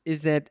Aires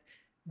is that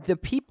the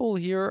people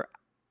here,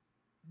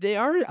 they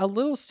are a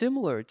little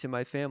similar to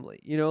my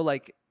family.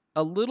 Like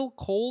a little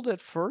cold at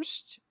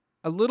first,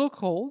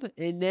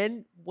 and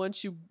then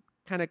once you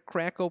kind of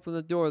crack open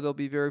the door, they'll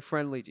be very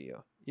friendly to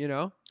you,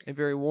 and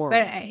very warm.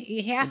 But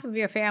half of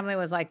your family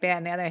was like that,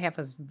 and the other half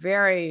was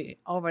very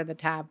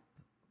over-the-top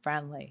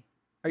friendly.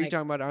 Are you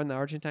talking about on the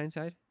Argentine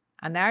side?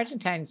 On the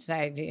Argentine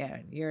side, yeah.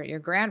 Your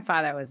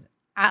grandfather was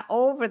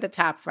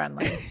over-the-top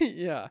friendly.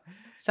 Yeah.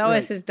 So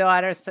is his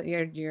daughter, so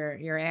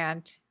your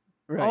aunt,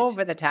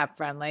 over-the-top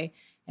friendly.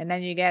 And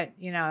then you get,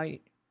 my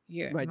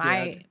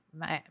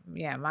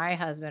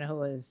husband, who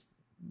was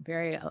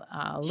very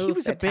aloof. He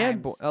was a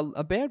bad boy.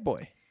 A bad boy.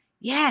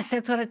 Yes,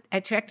 that's what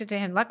attracted to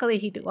him. Luckily,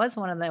 he was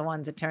one of the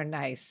ones that turned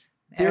nice.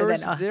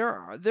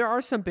 There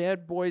are some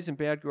bad boys and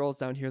bad girls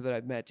down here that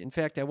I've met. In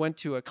fact, I went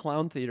to a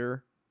clown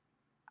theater.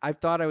 I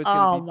thought I was going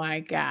to Oh my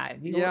God!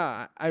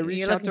 I reached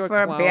you out looking to a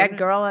for clown. a bad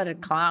girl at a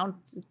clown?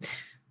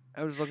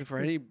 I was looking for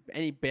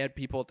any bad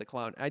people at the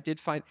clown. I did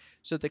find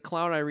the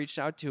clown I reached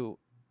out to.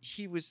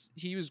 He was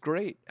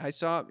great. I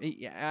saw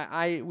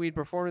we'd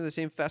performed in the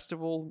same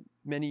festival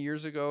many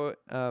years ago.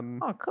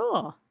 Oh,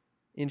 cool.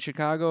 In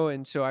Chicago,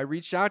 and so I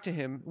reached out to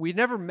him. We'd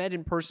never met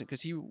in person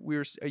because we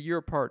were a year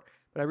apart.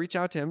 But I reached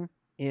out to him,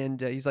 and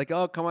he's like,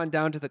 "Oh, come on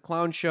down to the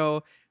clown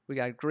show. We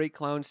got a great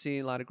clown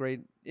scene, a lot of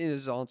great."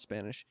 This is all in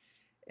Spanish.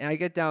 And I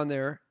get down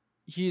there.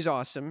 He's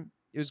awesome.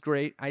 It was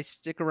great. I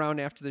stick around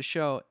after the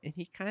show, and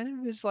he kind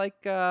of is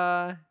like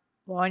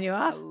blowing you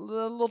off. A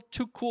little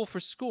too cool for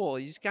school.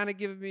 He's kind of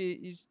giving me.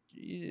 He's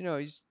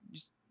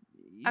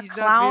a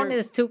clown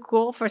is too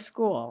cool for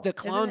school. The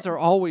clowns are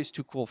always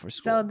too cool for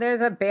school. So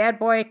there's a bad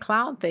boy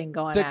clown thing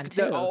going on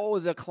too.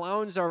 The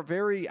clowns are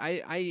very.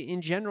 I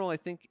in general, I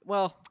think.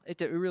 Well,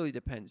 it really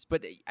depends,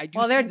 but I do.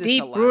 Well, they're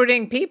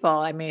deep-rooting people.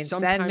 I mean,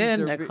 sometimes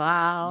send in the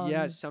clowns.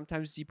 Yeah,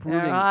 sometimes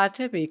deep-rooting. There ought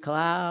to be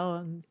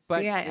clowns.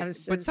 But,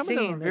 but some of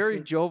them are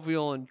very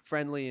jovial and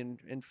friendly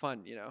and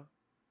fun, you know.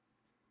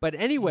 But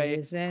anyway,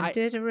 isn't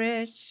it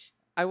rich?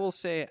 I will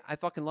say I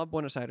fucking love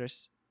Buenos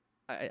Aires.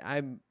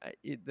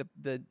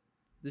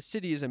 The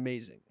city is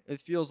amazing. It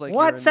feels like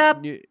what's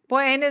up,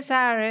 Buenos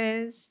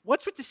Aires?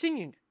 What's with the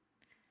singing?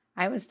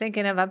 I was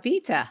thinking of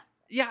Evita.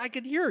 Yeah, I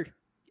could hear.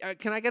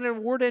 Can I get an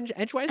award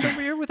edgewise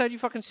over here without you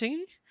fucking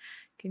singing?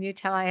 Can you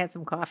tell I had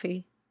some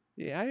coffee?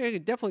 Yeah, I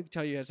could definitely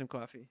tell you had some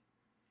coffee.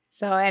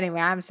 So anyway,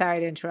 I'm sorry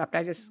to interrupt.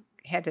 I just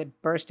had to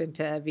burst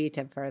into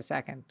Evita for a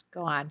second.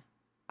 Go on.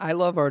 I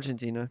love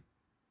Argentina.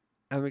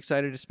 I'm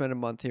excited to spend a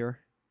month here,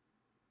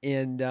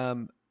 and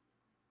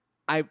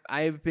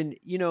I've been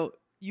you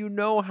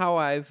know how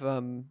I've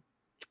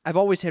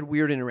always had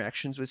weird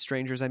interactions with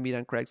strangers I meet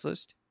on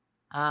Craigslist.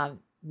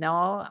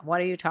 No,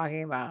 what are you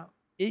talking about?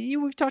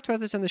 We've talked about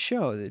this on the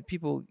show. That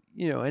people,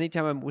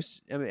 anytime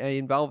I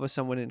involve with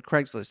someone in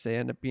Craigslist, they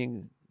end up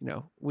being,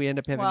 we end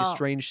up having a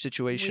strange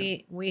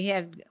situation. We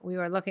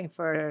were looking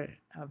for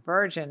a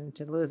virgin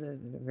to lose a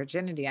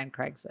virginity on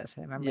Craigslist.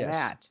 I remember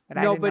that. But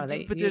I didn't know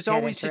that but there's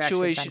always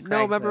situation.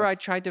 No, remember I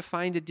tried to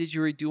find a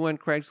didgeridoo on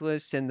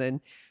Craigslist, and then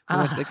we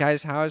went to the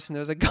guy's house, and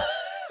there was a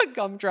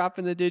gumdrop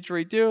in the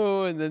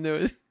didgeridoo, and then there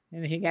was.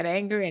 And he got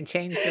angry and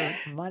changed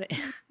the money.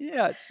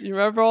 Yes, you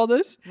remember all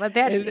this? But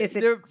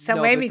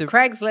maybe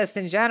Craigslist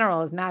in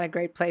general is not a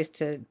great place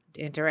to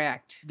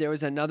interact. There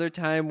was another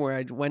time where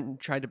I went and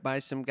tried to buy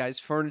some guy's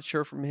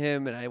furniture from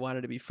him, and I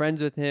wanted to be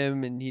friends with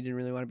him, and he didn't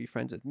really want to be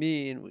friends with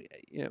me. And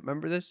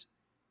remember this?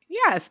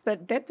 Yes,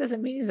 but that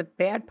doesn't mean he's a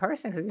bad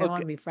person because he doesn't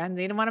want to be friends.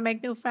 He didn't want to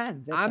make new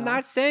friends. I'm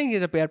not saying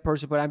he's a bad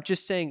person, but I'm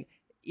just saying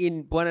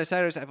in Buenos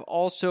Aires, I've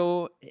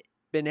also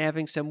been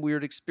having some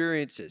weird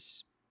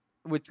experiences.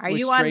 Are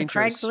you strangers.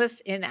 on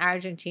Craigslist in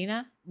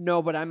Argentina?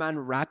 No, but I'm on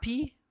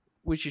Rappi,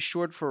 which is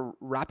short for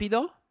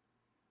Rapido.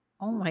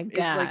 Oh my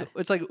God.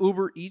 It's like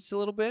Uber Eats a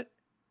little bit,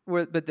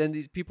 but then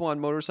these people on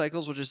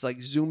motorcycles will just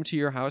like zoom to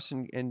your house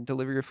and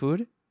deliver your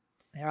food.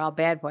 They're all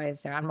bad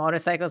boys. They're on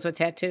motorcycles with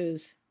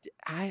tattoos.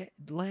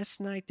 Last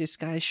night this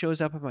guy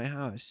shows up at my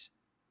house,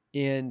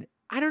 and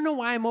I don't know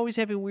why I'm always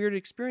having weird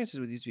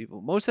experiences with these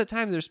people. Most of the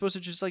time they're supposed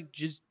to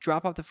just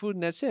drop off the food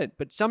and that's it.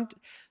 But some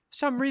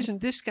reason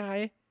this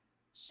guy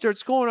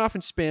starts going off in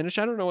Spanish.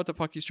 I don't know what the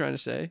fuck he's trying to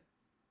say.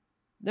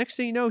 Next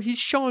thing you know, he's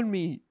showing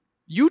me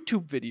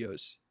YouTube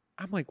videos.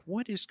 I'm like,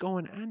 what is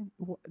going on?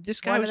 This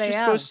guy was just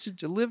supposed to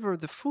deliver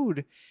the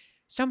food.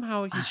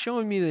 Somehow he's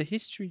showing me the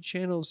History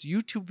Channel's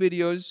YouTube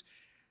videos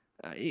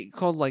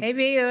called like...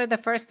 Maybe you're the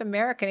first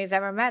American he's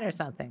ever met or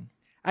something.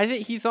 I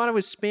think he thought I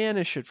was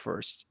Spanish at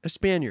first, a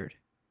Spanian.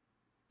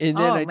 And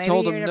then I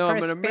told him, no,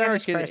 I'm an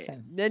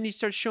American. Then he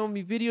starts showing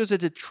me videos of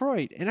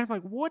Detroit. And I'm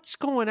like, what's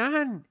going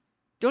on?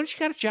 Don't you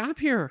got a job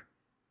here?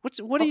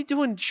 What are you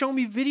doing? Show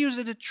me videos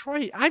of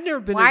Detroit. I've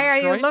never been to Detroit. Why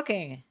are you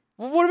looking?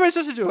 Well, what am I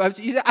supposed to do?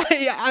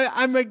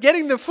 I'm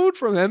getting the food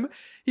from him.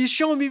 He's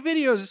showing me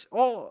videos.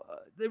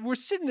 We're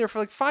sitting there for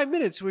like 5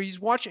 minutes where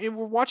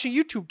we're watching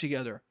YouTube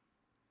together.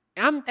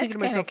 I'm thinking to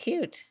myself,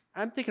 cute.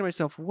 I'm thinking to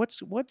myself,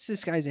 what's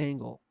this guy's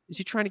angle? Is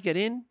he trying to get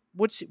in?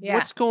 What's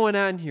going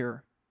on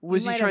here?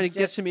 Was he trying to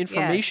get some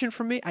information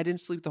from me? I didn't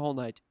sleep the whole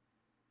night.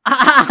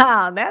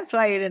 That's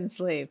why you didn't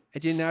sleep. I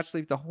did not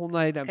sleep the whole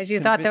night. Because you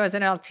thought there was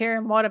an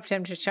ulterior motive to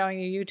him to showing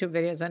you YouTube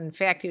videos, when in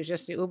fact he was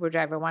just the Uber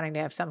driver wanting to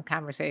have some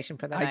conversation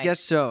for the night. I guess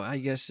so.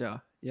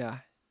 Yeah.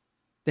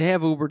 They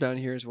have Uber down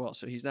here as well,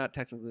 so he's not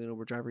technically an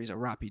Uber driver. He's a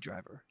Rappi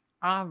driver.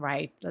 All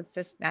right. Let's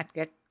just not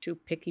get too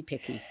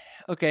picky.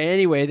 Okay,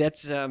 anyway,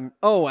 that's...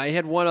 I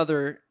had one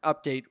other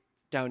update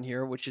down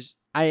here, which is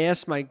I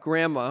asked my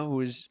grandma,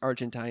 who is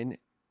Argentine,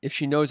 if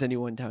she knows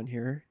anyone down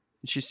here.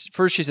 She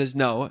says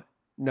no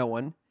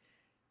one.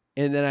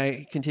 And then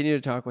I continue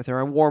to talk with her.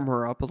 I warm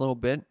her up a little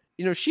bit.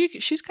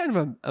 She's kind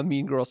of a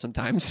mean girl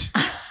sometimes.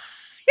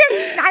 Your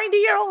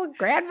 90-year-old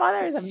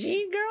grandmother is a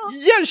mean girl?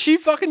 Yeah, she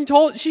fucking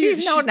told...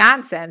 She's no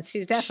nonsense.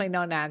 She's definitely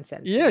no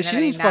nonsense. Yeah, she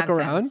didn't fuck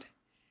around.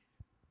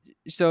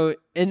 So,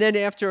 and then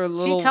after a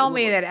little... She told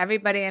me that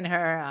everybody in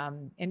her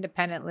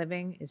independent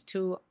living is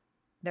too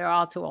they're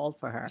all too old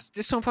for her.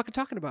 This is what I'm fucking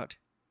talking about.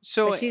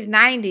 So But she's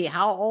 90.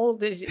 How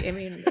old is she? I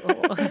mean,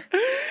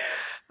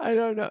 I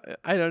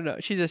don't know.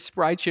 She's a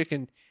spry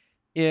chicken.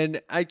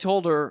 And I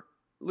told her,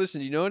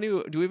 listen,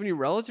 do we have any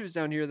relatives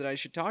down here that I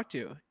should talk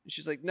to? And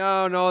she's like,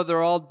 no,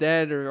 they're all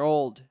dead or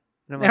old.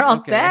 And I'm they're like, all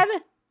okay. dead?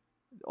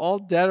 All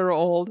dead or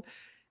old.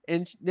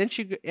 And then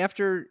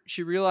after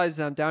she realized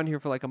that I'm down here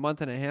for like a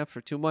month and a half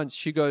or 2 months,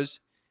 she goes,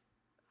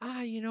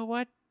 you know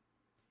what?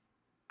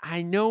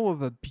 I know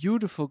of a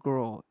beautiful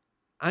girl.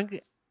 I'm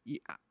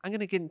going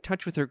to get in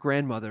touch with her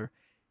grandmother.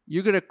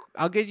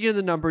 I'll get you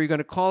the number. You're going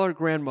to call her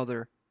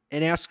grandmother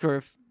and ask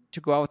her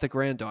to go out with a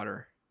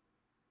granddaughter.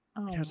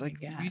 Oh, And I was like,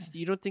 my God.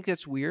 you don't think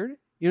that's weird?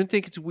 You don't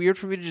think it's weird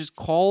for me to just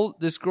call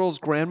this girl's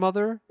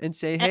grandmother and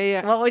say,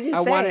 hey, What would you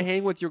I say? want to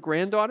hang with your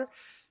granddaughter?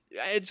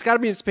 It's got to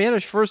be in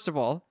Spanish, first of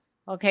all.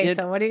 Okay,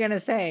 so what are you going to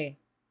say?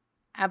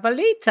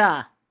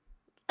 Abuelita.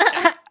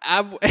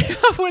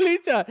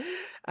 Abuelita,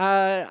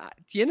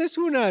 ¿tienes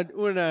una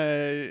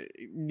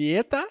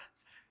nieta?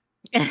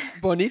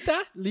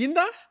 ¿Bonita?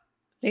 ¿Linda?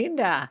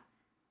 Linda.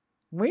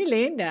 Muy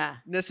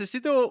linda.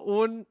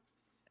 Necesito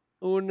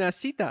una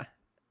cita.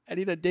 I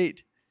need a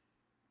date.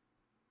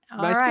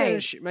 All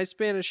right. My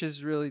Spanish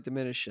is really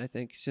diminished, I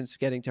think, since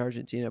getting to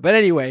Argentina. But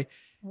anyway.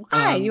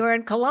 Why? You were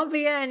in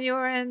Colombia and you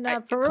were in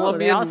Peru. Colombian,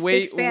 They all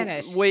speak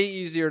Spanish. Way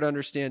easier to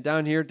understand.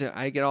 Down here,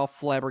 I get all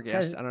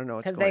flabbergasted. I don't know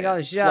what's Because going they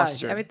on. go, ja.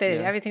 Flustered.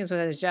 Everything's with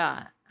a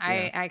ja.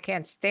 I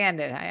can't stand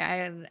it.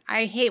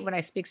 I hate when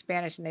I speak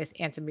Spanish and they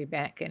answer me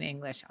back in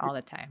English all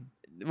the time.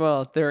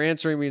 Well, they're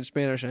answering me in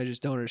Spanish. I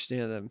just don't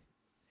understand them.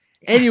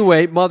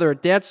 Anyway, Mother,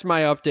 that's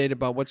my update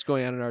about what's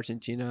going on in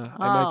Argentina.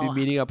 I might be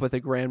meeting up with a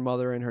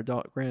grandmother and her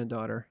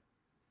granddaughter.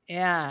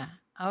 Yeah.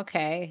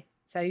 Okay.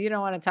 So you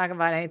don't want to talk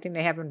about anything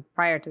that happened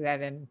prior to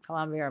that in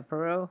Colombia or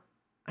Peru?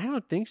 I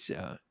don't think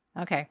so.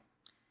 Okay.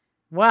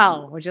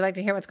 Well, would you like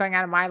to hear what's going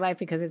on in my life?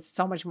 Because it's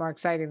so much more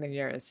exciting than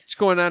yours. What's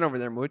going on over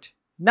there, Moot?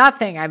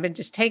 Nothing. I've been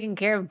just taking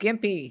care of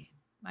Gimpy.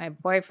 My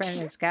boyfriend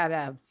has got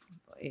a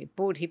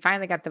boot. He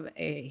finally got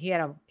he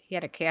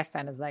had a cast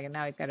on his leg and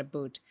now he's got a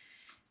boot.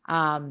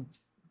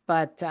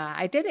 But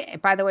I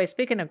did, by the way,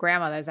 speaking of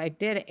grandmothers, I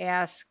did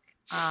ask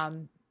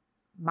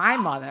my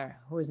mother,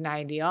 who is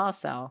 90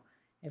 also,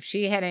 if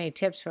she had any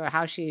tips for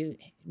how she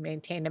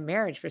maintained a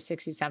marriage for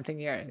 60-something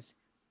years.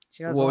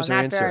 She goes, well,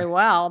 not very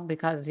well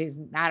because he's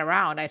not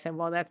around. I said,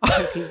 well, that's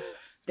because he's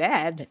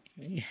dead.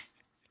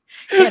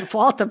 Can't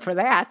fault him for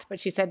that.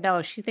 But she said,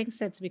 no, she thinks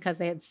it's because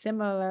they had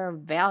similar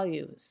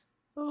values.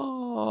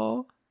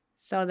 Oh.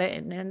 So that,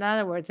 in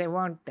other words, they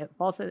weren't,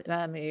 both of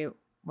them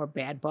were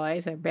bad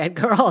boys or bad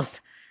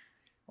girls.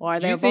 Or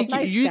they were both nice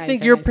guys. You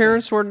think your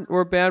parents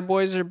were bad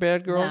boys or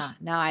bad girls?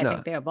 No, I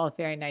think they were both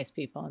very nice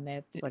people, and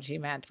that's what she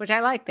meant, which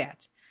I like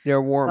that.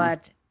 They're warm.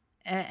 But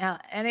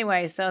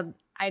anyway, so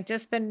I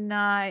just been,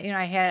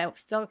 I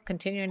still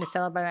continuing to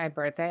celebrate my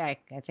birthday.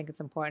 I think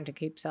it's important to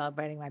keep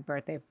celebrating my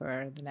birthday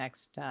for the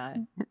next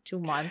 2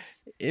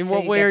 months. In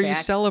what way are you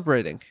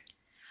celebrating?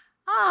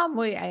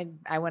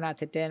 I went out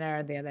to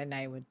dinner the other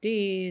night with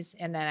Dee's,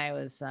 and then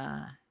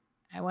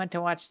I went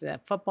to watch the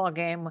football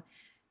game.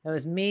 It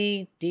was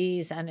me,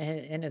 Dee's, and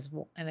in his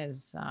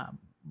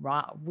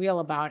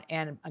wheelabout,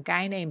 and a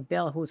guy named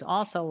Bill, who's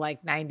also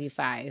like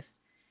 95.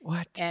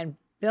 What? And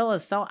Bill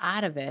is so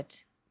out of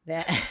it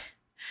that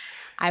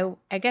I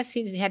guess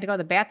he had to go to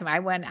the bathroom.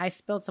 I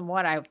spilled some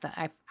water.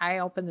 I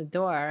opened the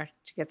door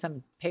to get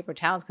some paper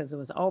towels because it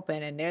was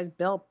open, and there's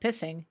Bill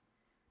pissing.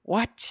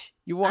 What?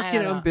 You walked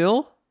in on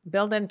Bill?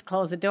 Bill didn't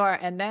close the door,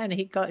 and then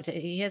he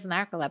has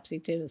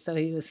narcolepsy too, so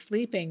he was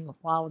sleeping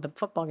while the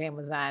football game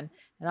was on,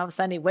 and all of a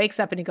sudden he wakes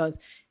up and he goes,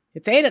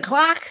 "It's 8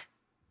 o'clock."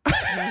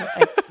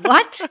 Like,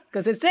 what?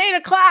 Because it's 8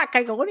 o'clock.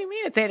 I go, "What do you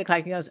mean it's 8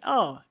 o'clock?" He goes,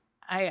 "Oh."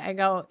 I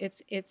go,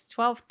 it's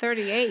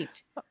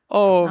 12:38.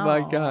 Oh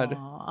my God.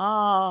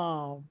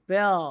 Oh,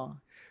 Bill.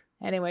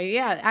 Anyway,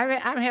 yeah,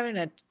 I'm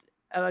having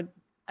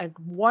a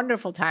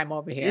wonderful time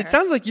over here. It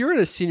sounds like you're in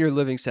a senior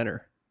living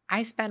center.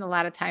 I spend a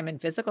lot of time in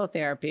physical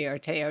therapy or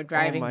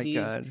driving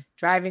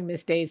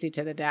Miss Daisy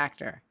to the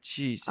doctor.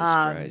 Jesus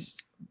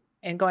Christ.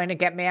 And going to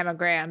get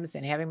mammograms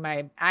and having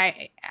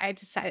I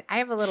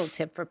have a little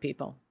tip for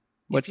people.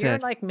 What's if you're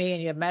that? like me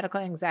and you have medical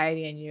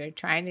anxiety and you're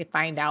trying to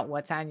find out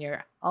what's on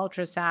your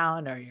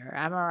ultrasound or your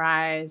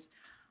MRIs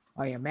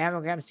or your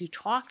mammograms, you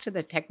talk to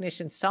the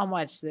technician so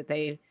much that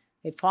they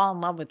fall in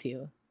love with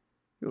you.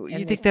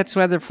 You think that's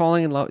why they're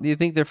falling in love? Do you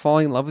think they're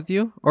falling in love with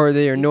you, or are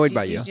they annoyed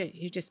by you?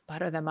 You just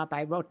butter them up.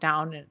 I wrote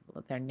down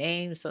their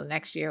names, so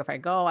next year if I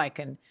go, I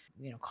can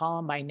call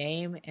them by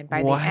name. And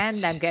by the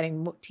end, I'm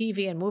getting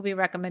TV and movie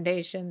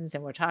recommendations,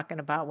 and we're talking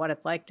about what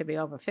it's like to be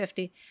over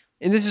 50.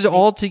 And this is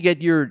all to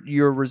get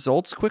your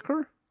results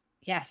quicker?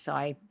 Yes. So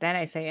I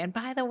say, and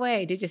by the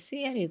way, did you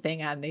see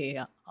anything on the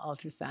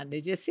ultrasound?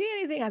 Did you see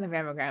anything on the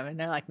mammogram? And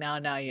they're like,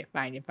 no, you're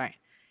fine.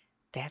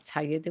 That's how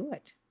you do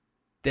it.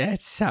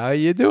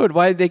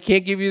 Why they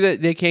can't give you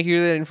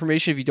that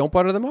information if you don't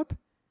butter them up?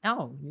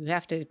 No, you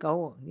have to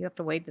go. You have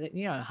to wait.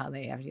 You know how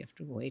they have. You have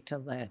to wait till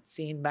that's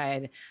seen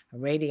by a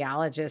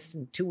radiologist,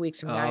 and 2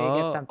 weeks from now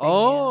you get something.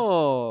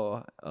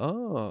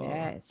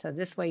 Yeah. So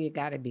this way you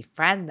got to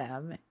befriend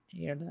them.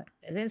 And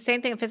the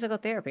same thing in physical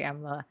therapy.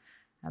 I'm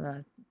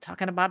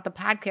talking about the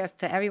podcast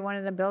to everyone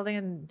in the building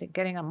and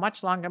getting a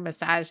much longer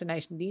massage than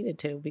I needed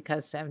to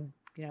because I'm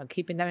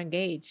keeping them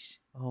engaged.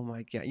 Oh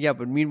my God. Yeah,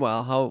 but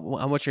meanwhile,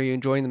 how much are you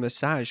enjoying the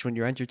massage when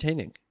you're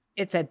entertaining?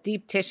 It's a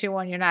deep tissue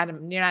one. You're not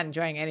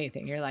enjoying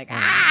anything. You're like, Oh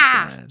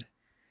my God.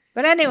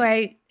 But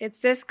anyway,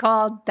 it's just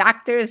called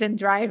Doctors and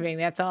Driving.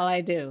 That's all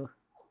I do.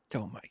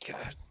 Oh my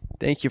God.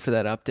 Thank you for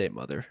that update,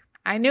 Mother.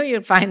 I knew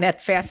you'd find that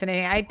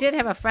fascinating. I did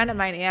have a friend of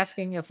mine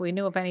asking if we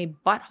knew of any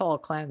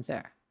butthole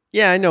cleanser.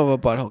 Yeah, I know of a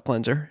butthole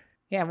cleanser.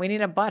 Yeah, we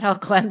need a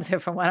butthole cleanser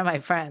from one of my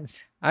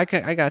friends. I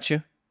got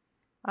you.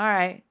 All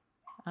right.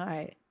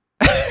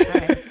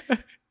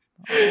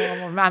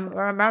 We'll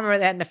remember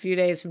that in a few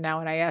days from now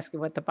when I ask you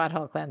what the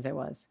butthole cleanser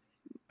was.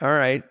 All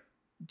right.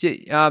 Do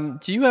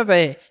you have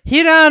a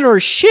hit on or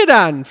shit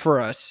on for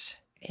us?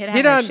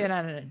 Hit on or shit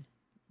on.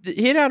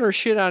 Hit on or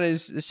shit on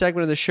is the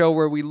segment of the show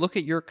where we look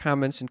at your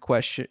comments and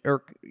question,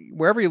 or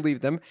wherever you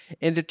leave them,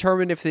 and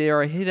determine if they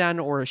are a hit on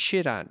or a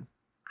shit on.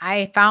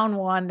 I found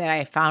one that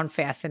I found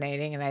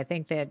fascinating, and I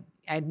think that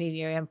I'd need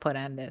your input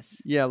on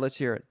this. Yeah, let's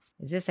hear it.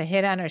 Is this a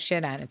hit on or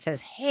shit on? It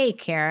says, "Hey,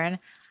 Karen,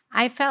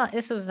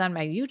 this was on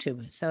my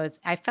YouTube. So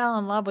I fell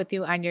in love with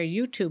you on your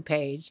YouTube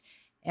page,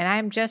 and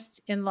I'm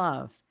just in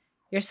love.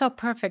 You're so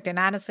perfect, and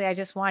honestly, I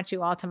just want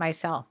you all to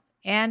myself.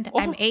 And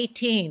I'm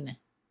 18.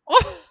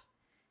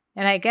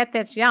 And I get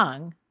that's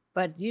young,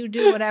 but you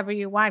do whatever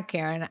you want,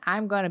 Karen.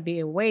 I'm going to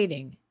be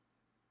waiting.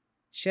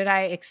 Should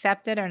I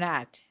accept it or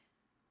not?"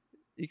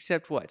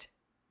 Accept what?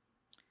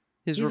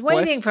 He's request?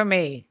 Waiting for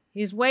me.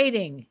 He's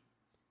waiting.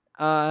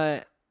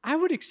 I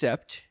would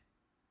accept.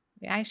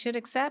 I should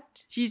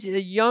accept. He's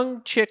a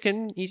young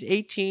chicken. He's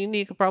 18.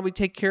 He could probably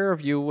take care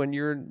of you when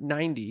you're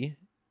 90.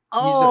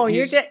 Oh,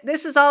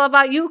 this is all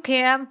about you,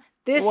 Cam.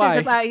 This is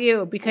about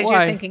you because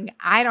you're thinking,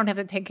 I don't have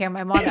to take care of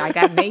my mother. I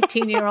got an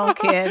 18-year-old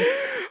kid.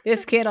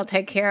 This kid will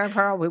take care of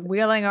her. We're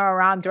wheeling her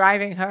around,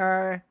 driving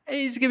her.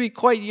 He's going to be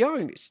quite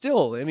young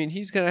still. I mean,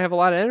 he's going to have a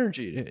lot of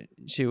energy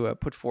to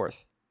put forth.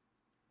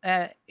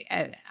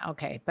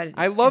 Okay, but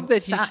I love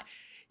that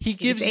he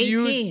gives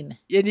 18.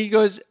 You, and he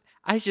goes,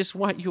 I just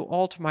want you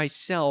all to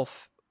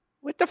myself.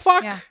 What the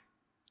fuck? Yeah.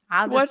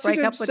 I'll just break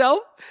up himself?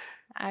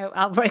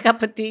 I'll break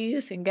up with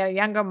Deez and get a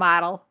younger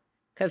model.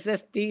 Because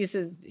this Deez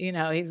is,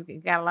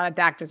 he's got a lot of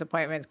doctor's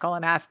appointments,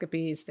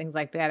 colonoscopies, things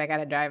like that. I got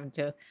to drive him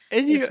to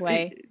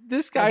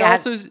this guy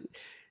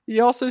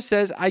also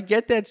says, I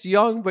get that's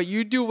young, but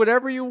you do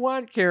whatever you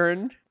want,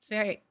 Karen. It's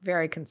very,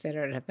 very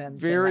considerate of him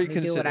very to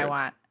let me do what I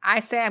want. I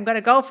say I'm going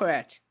to go for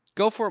it.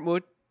 Go for it,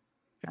 Moot.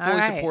 I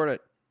fully support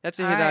it. That's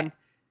a hit on.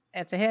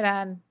 It's a hit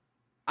on.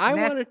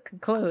 That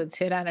concludes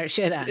hit on or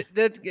shit on.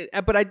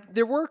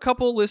 There were a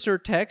couple listener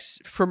texts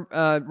from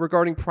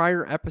regarding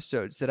prior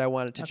episodes that I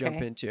wanted to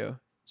jump into.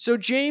 So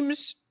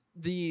James,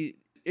 the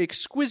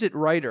exquisite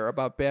writer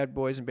about bad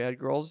boys and bad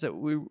girls that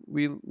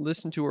we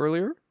listened to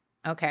earlier.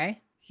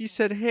 Okay. He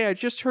said, "Hey, I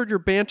just heard your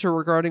banter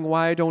regarding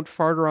why I don't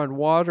fart around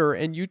water,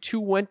 and you two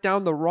went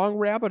down the wrong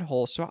rabbit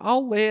hole. So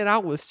I'll lay it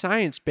out with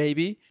science,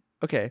 baby."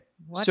 Okay.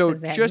 What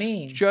does that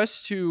mean?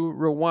 Just to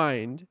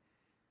rewind.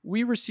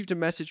 We received a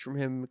message from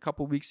him a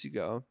couple weeks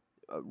ago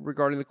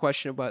regarding the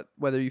question about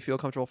whether you feel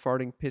comfortable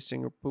farting,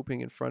 pissing, or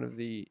pooping in front of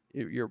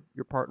your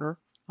partner.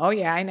 Oh,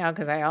 yeah, I know,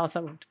 because I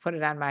also put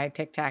it on my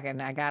TikTok,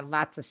 and I got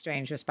lots of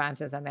strange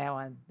responses on that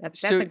one.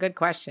 That's a good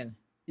question.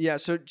 Yeah,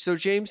 so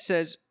James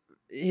says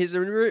his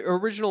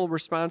original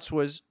response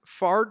was,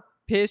 fart,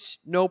 piss,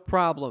 no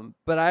problem,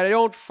 but I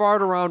don't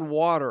fart around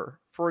water.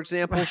 For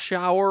example,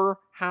 shower,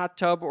 hot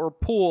tub, or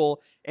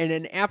pool, and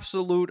an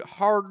absolute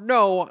hard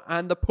no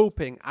on the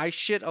pooping. I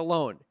shit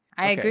alone.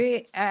 I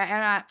agree.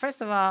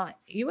 First of all,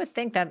 you would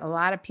think that a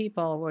lot of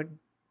people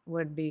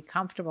would be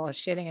comfortable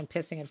shitting and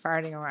pissing and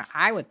farting around.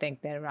 I would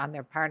think that around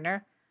their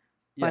partner,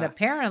 but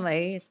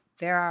apparently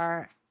there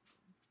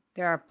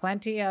are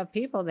plenty of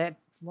people that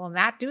will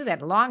not do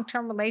that.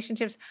 Long-term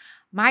relationships.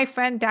 My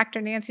friend, Dr.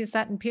 Nancy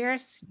Sutton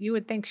Pierce, you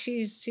would think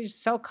she's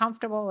so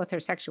comfortable with her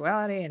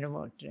sexuality,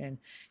 and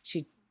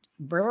she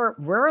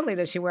rarely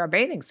does she wear a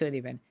bathing suit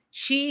even.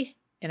 She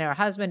and her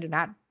husband do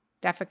not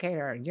defecate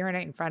or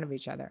urinate in front of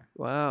each other.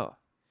 Wow.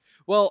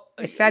 Well,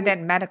 I said that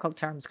in medical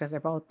terms because they're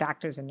both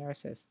doctors and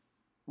nurses.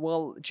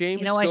 Well,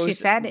 James, you know what she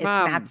said? It's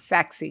Mom, not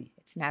sexy.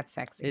 It's not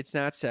sexy. It's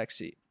not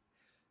sexy.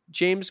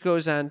 James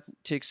goes on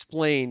to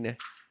explain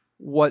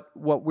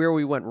where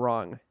we went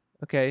wrong.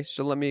 Okay,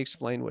 so let me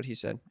explain what he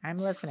said. I'm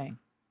listening.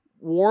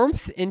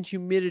 Warmth and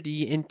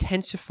humidity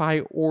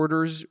intensify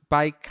odors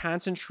by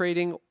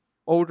concentrating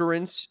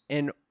odorants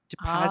and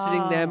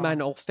depositing them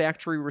on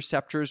olfactory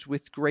receptors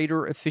with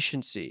greater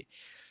efficiency.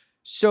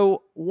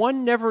 So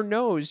one never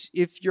knows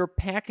if you're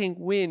packing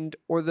wind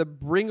or the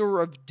bringer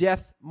of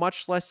death,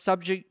 much less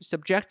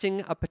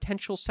subjecting a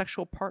potential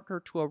sexual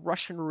partner to a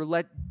Russian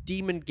roulette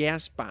demon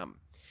gas bomb.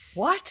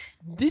 What?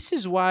 This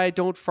is why I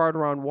don't fart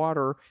around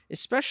water,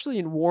 especially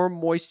in warm,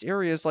 moist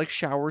areas like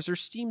showers or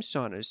steam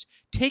saunas.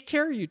 Take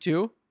care, you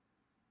two.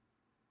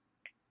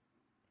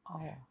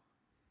 Oh.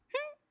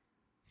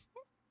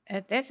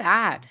 That's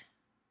odd.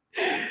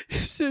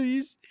 So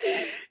he's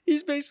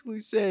basically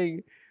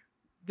saying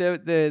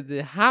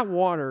the hot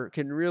water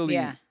can really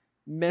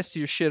mess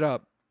your shit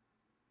up.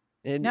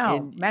 And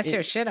mess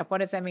your shit up. What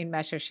does that mean,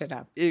 mess your shit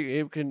up?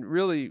 It can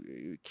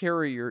really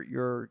carry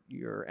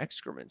your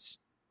excrements,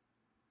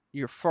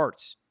 your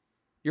farts,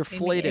 your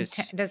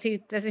flatus. Does he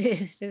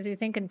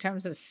think in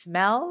terms of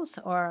smells,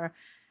 or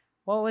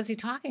what was he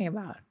talking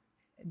about?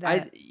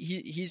 In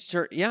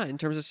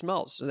terms of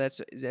smells. So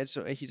that's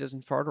he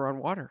doesn't fart around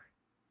water.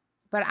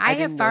 But I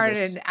have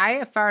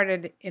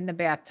farted in the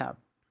bathtub.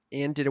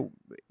 And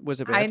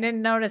was it bad? I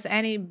didn't notice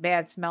any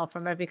bad smell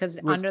from it because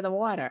it's under the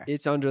water.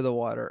 It's under the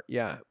water,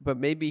 yeah. But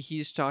maybe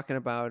he's talking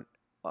about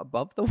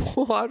above the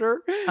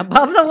water.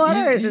 Above the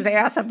water? Is his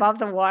ass above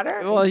the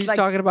water? Well, he's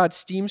talking about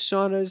steam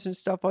saunas and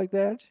stuff like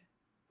that.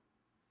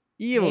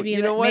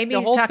 Maybe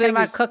he's talking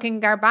about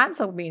cooking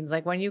garbanzo beans,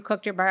 like when you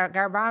cooked your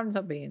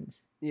garbanzo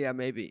beans. Yeah,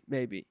 maybe.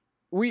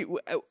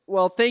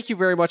 Well, thank you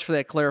very much for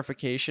that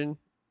clarification.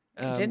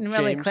 It didn't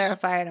really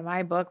clarify it in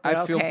my book, but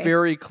I feel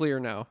very clear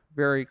now.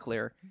 Very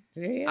clear.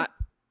 Do you?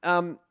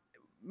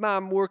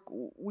 Mom,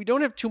 we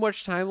don't have too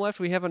much time left.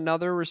 We have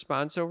another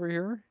response over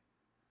here.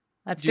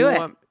 Let's do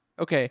it.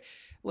 Okay,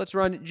 let's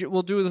run.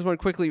 We'll do this one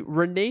quickly.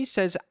 Renee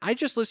says, I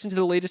just listened to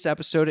the latest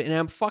episode and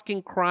I'm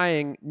fucking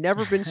crying.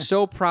 Never been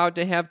so proud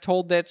to have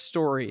told that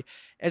story.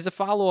 As a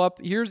follow-up,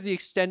 here's the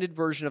extended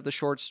version of the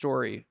short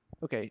story.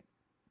 Okay.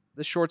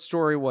 The short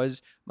story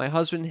was, my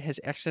husband has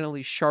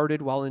accidentally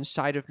sharted while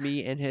inside of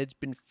me and has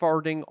been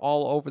farting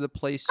all over the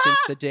place since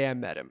the day I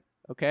met him.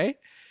 Okay?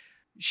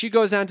 She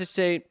goes on to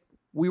say,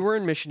 we were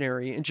in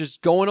missionary and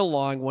just going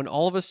along when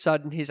all of a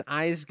sudden his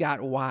eyes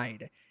got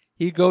wide.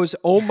 He goes,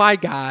 oh my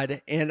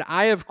God. And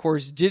I, of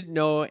course, didn't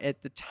know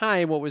at the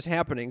time what was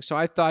happening. So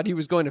I thought he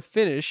was going to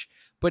finish,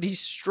 but he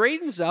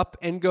straightens up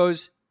and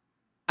goes,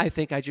 I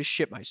think I just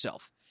shit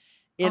myself.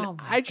 And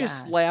I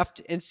just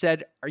laughed and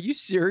said, are you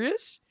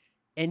serious?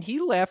 And he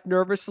laughed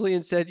nervously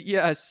and said,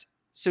 yes.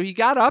 So he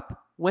got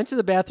up, went to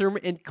the bathroom,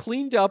 and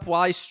cleaned up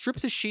while I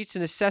stripped the sheets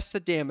and assessed the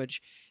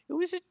damage. It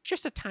was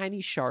just a tiny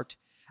shart.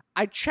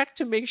 I checked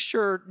to make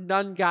sure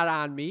none got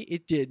on me.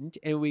 It didn't.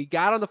 And we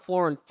got on the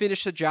floor and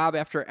finished the job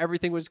after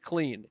everything was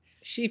clean.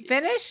 She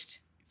finished?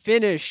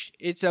 Finished.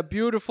 It's a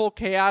beautiful,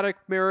 chaotic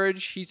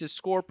marriage. He's a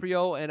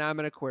Scorpio, and I'm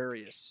an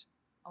Aquarius.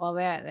 Well,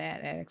 that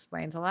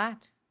explains a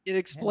lot. It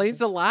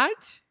explains a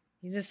lot?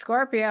 He's a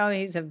Scorpio.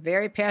 He's a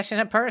very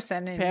passionate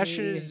person. And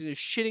passionate is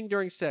shitting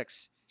during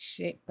sex.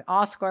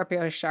 All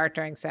Scorpios shart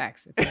during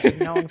sex. It's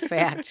a known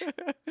fact.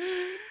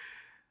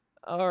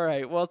 All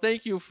right. Well,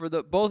 thank you for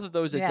both of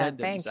those addendums.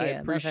 Thank you. I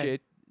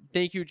appreciate.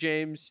 Thank you,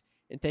 James,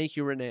 and thank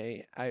you,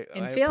 Renee. I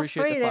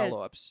appreciate the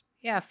follow-ups.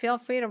 Feel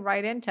free to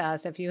write into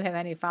us if you have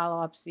any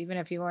follow-ups, even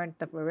if you weren't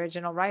the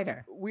original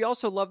writer. We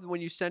also love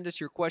when you send us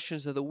your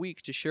questions of the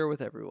week to share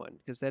with everyone,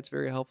 because that's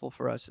very helpful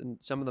for us, and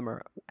some of them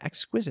are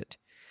exquisite.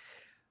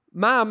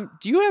 Mom,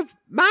 do you have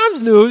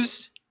Mom's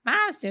news?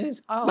 Mom's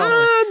news? Oh.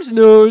 Mom's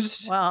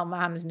news. Well,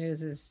 Mom's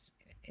news is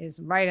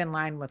right in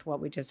line with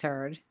what we just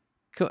heard.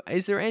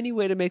 Is there any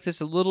way to make this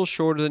a little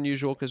shorter than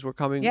usual? Because we're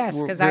coming. Yes,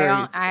 because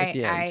there's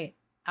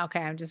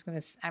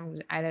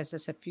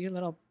just a few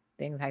little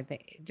things I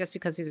think, just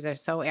because these are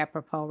so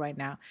apropos right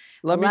now.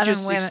 Let me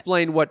just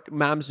explain what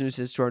Mom's news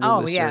is to our new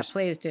listeners. Oh, yeah,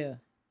 please do.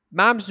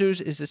 Mom's News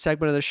is the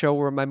segment of the show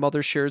where my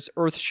mother shares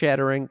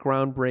earth-shattering,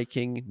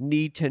 groundbreaking,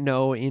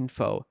 need-to-know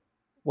info.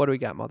 What do we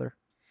got, Mother?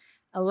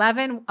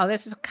 11. Oh,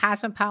 this is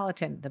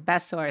Cosmopolitan, the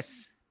best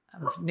source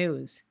of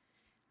news.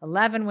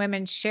 11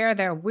 women share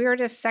their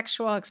weirdest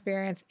sexual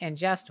experience and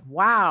just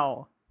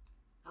wow.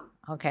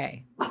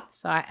 Okay,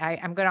 so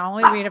I'm going to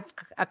only read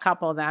a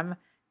couple of them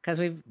because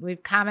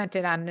we've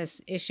commented on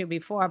this issue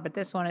before, but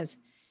this one is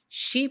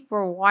sheep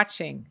were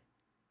watching.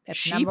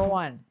 That's number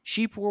one.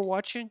 Sheep were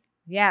watching?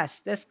 Yes,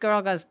 this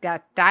girl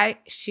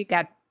she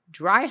got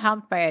dry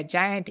humped by a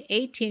giant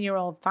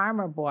 18-year-old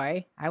farmer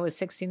boy. I was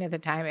 16 at the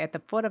time, at the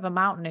foot of a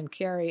mountain in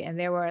Cary, and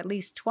there were at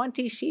least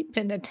 20 sheep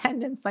in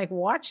attendance, like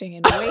watching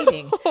and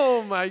waiting.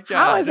 Oh my God.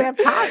 How is that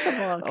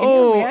possible? Can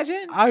you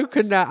imagine?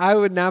 I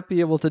would not be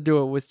able to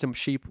do it with some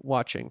sheep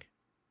watching.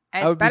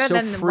 I would be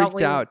so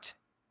freaked out.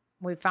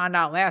 We found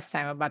out last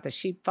time about the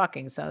sheep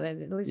fucking, so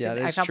at least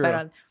I felt true.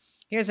 better.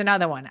 Here's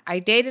another one. I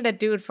dated a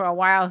dude for a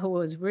while who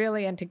was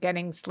really into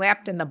getting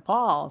slapped in the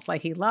balls,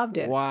 like he loved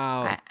it.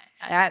 Wow.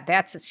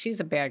 She's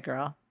a bad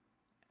girl,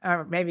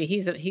 or maybe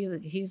he's a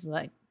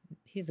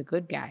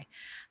good guy.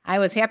 I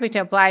was happy to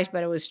oblige,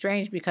 but it was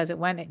strange because it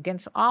went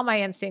against all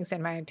my instincts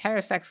and my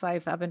entire sex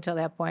life up until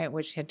that point,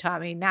 which had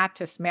taught me not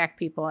to smack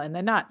people in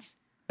the nuts.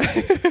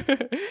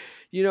 I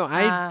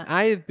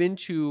have been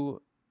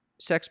to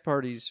sex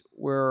parties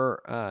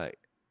where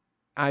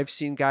I've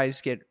seen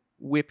guys get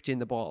whipped in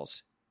the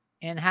balls.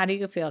 And how do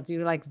you feel? Do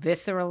you like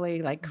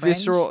viscerally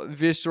cringe?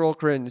 Visceral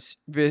cringe.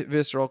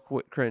 Visceral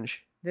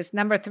cringe. This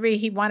number 3,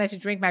 he wanted to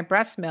drink my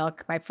breast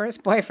milk. My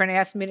first boyfriend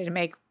asked me to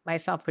make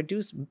myself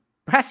produce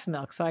breast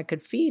milk so I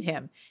could feed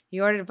him. He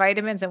ordered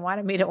vitamins and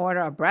wanted me to order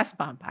a breast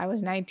pump. I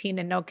was 19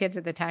 and no kids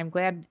at the time.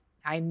 Glad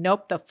I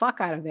noped the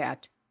fuck out of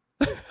that.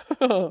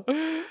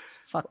 It's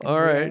fucking All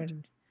right.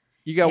 weird.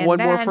 You got And one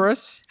more then for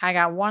us? I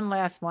got one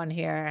last one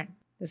here.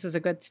 This was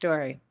a good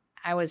story.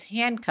 I was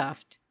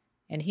handcuffed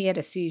and he had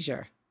a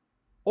seizure.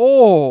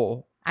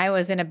 Oh. I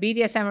was in a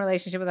BDSM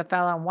relationship with a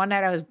fellow, and one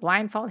night I was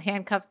blindfolded,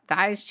 handcuffed,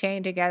 thighs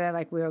chained together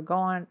like we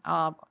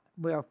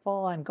were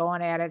full on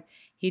going at it.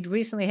 He'd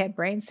recently had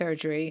brain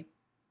surgery,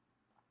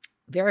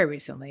 very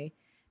recently.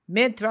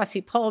 Mid-thrust,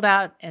 he pulled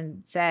out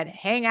and said,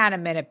 "Hang on a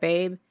minute,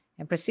 babe,"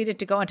 and proceeded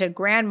to go into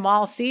grand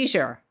mal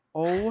seizure.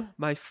 Oh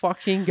my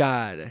fucking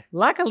God.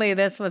 Luckily,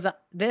 this was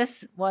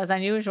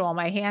unusual.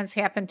 My hands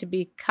happened to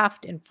be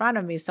cuffed in front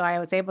of me, so I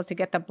was able to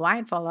get the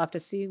blindfold off to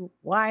see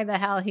why the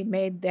hell he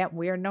made that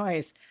weird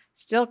noise.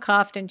 Still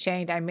cuffed and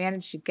chained, I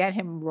managed to get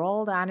him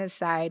rolled on his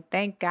side.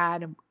 Thank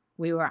God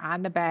we were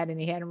on the bed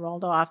and he hadn't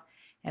rolled off,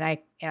 and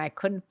I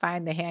couldn't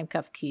find the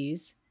handcuff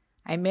keys.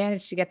 I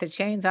managed to get the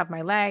chains off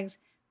my legs,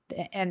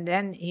 and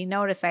then he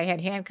noticed I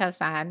had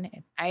handcuffs on.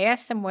 I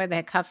asked him where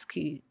the cuff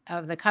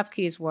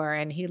keys were,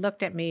 and he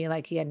looked at me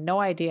like he had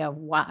no idea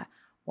what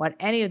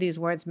any of these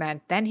words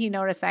meant. Then he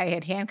noticed I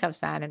had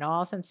handcuffs on, and in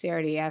all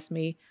sincerity asked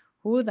me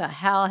who the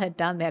hell had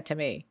done that to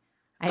me.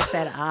 I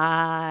said,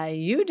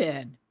 you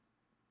did.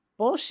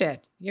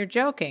 Bullshit. You're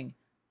joking.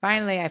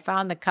 Finally, I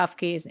found the cuff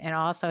keys and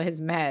also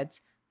his meds,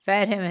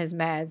 fed him his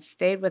meds,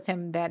 stayed with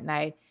him that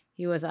night.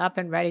 He was up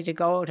and ready to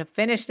go to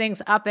finish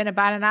things up in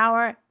about an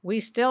hour. We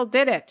still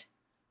did it.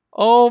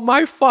 Oh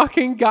my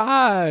fucking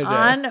God.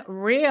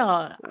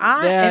 Unreal.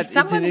 That is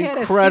an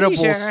incredible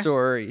seizure,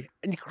 story.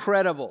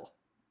 Incredible.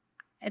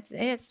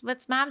 It's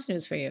what's mom's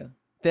news for you?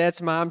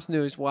 That's mom's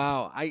news.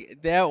 Wow. I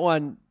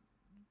don't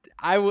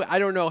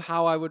know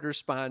how I would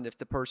respond if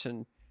the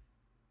person,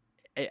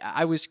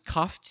 I was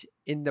cuffed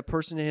and the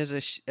person has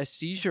a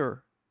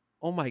seizure.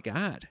 Oh my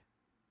God.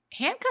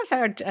 Handcuffs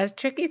are a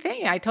tricky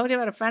thing. I told you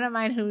about a friend of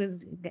mine who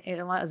was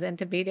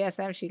into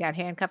BDSM. She got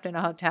handcuffed in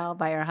a hotel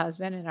by her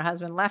husband, and her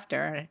husband left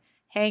her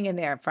hanging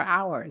there for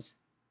hours.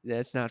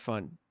 That's not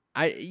fun.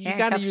 You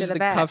got to use the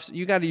cuffs.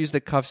 You got to use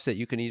the cuffs that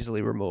you can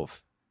easily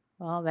remove.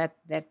 Well, that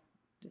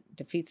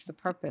defeats the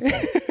purpose.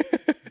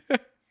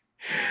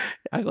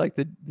 I like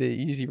the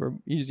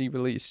easy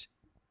release.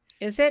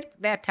 Is it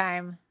that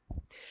time?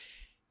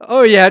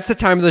 Oh yeah, it's the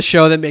time of the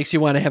show that makes you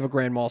want to have a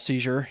grand mal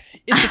seizure.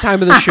 It's the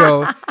time of the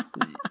show.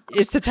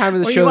 It's the time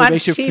of the show that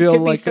makes you feel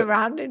like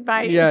surrounded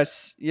by you.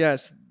 Yes.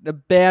 The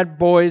bad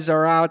boys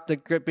are out.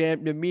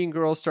 The mean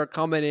girls start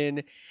coming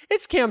in.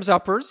 It's Cam's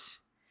Uppers.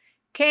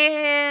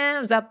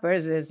 Cam's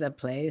Uppers is a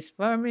place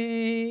for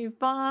me.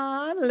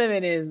 Fun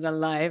living is the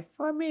life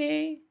for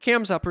me.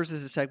 Cam's Uppers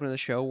is a segment of the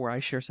show where I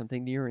share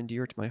something near and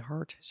dear to my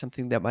heart,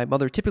 something that my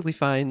mother typically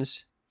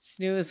finds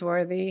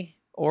snoozeworthy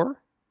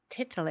or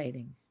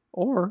titillating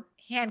or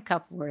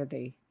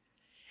handcuff-worthy.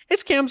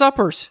 It's Cam's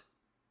Uppers.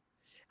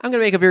 I'm going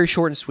to make it very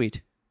short and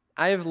sweet.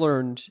 I have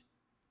learned,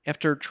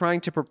 after trying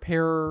to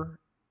prepare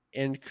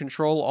and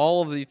control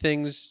all of the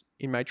things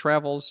in my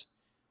travels,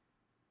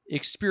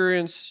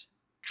 experience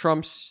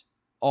trumps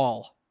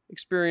all.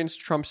 Experience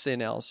trumps the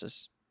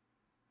analysis.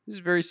 This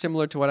is very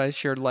similar to what I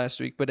shared last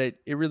week, but it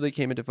really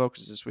came into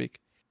focus this week.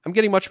 I'm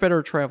getting much better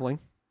at traveling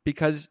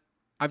because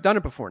I've done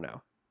it before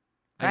now.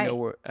 Right.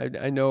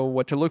 I know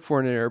what to look for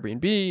in an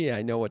Airbnb.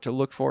 I know what to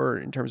look for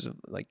in terms of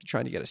like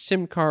trying to get a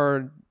SIM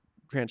card,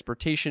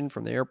 transportation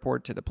from the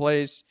airport to the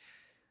place,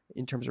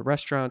 in terms of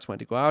restaurants, when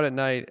to go out at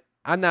night.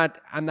 I'm not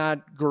an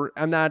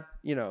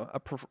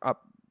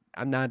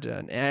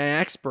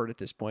expert at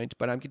this point,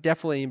 but I'm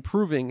definitely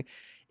improving.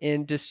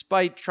 And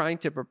despite trying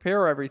to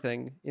prepare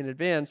everything in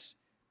advance,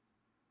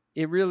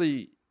 it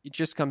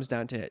just comes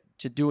down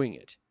to doing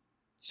it.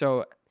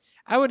 So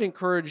I would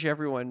encourage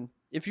everyone,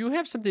 if you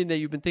have something that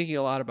you've been thinking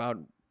a lot about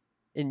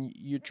and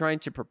you're trying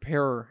to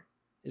prepare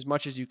as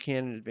much as you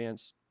can in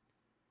advance,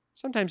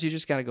 sometimes you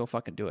just got to go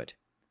fucking do it.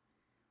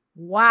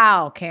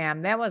 Wow,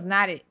 Cam, that was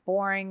not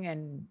boring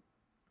and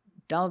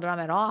dull drum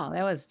at all.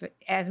 That was,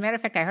 as a matter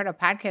of fact, I heard a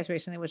podcast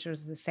recently which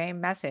was the same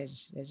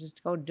message. It's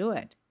just go do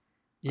it.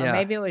 Yeah. Or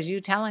maybe it was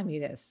you telling me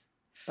this,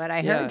 but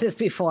I heard this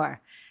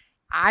before.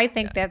 I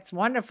think that's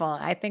wononderful.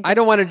 I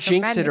don't want to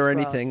jinx it or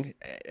anything.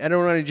 I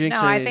don't want to jinx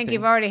it. No, I think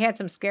you've already had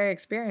some scary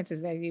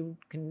experiences that you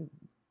can,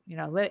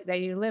 that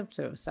you lived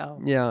through. So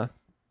yeah,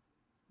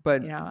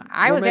 but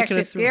I was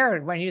actually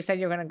scared when you said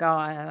you were going to go.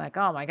 And I'm like,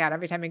 oh my God!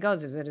 Every time he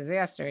goes, it's a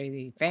disaster.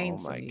 He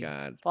faints. Oh my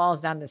God! Falls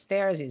down the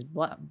stairs. He's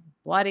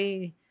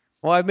bloody.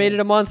 Well, I've made it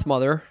a month,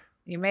 Mother.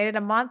 You made it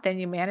a month,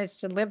 and you managed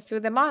to live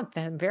through the month.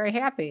 I'm very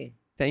happy.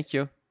 Thank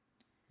you.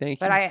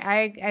 But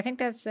I think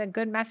that's a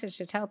good message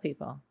to tell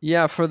people.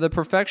 Yeah, for the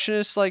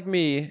perfectionists like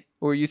me,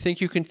 or you think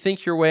you can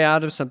think your way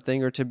out of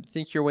something or to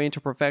think your way into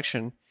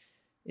perfection,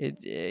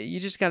 you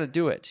just got to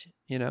do it,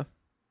 And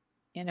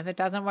if it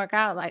doesn't work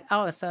out,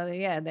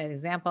 the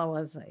example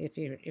was if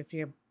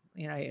your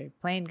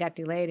plane got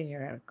delayed and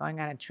you're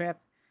going on a trip,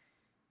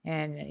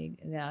 and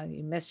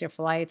you miss your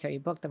flights or you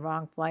book the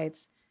wrong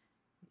flights.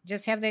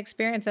 Just have the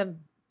experience of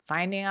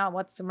finding out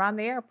what's around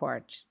the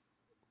airport.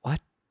 What?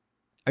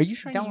 Are you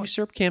trying to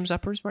usurp Cam's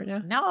uppers right now?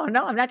 No,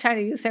 I'm not trying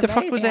to usurp The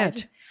fuck was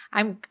anything.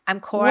 that? I'm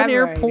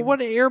corroborating.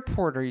 What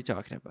airport are you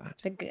talking about?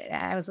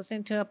 I was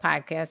listening to a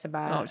podcast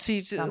about. Oh, see,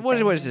 something. what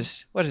is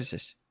this? What is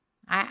this?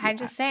 I'm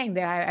just saying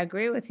that I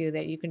agree with you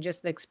that you can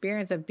just the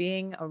experience of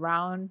being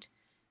around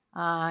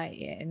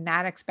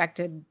not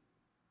expected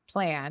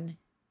plan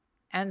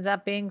ends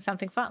up being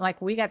something fun.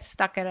 Like we got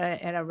stuck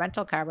at a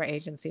rental car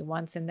agency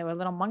once, and there were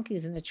little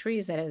monkeys in the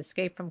trees that had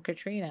escaped from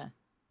Katrina.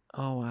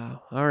 Oh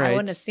wow! All right, I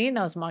wouldn't have seen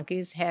those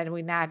monkeys had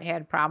we not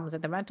had problems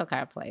at the rental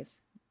car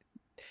place.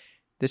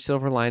 The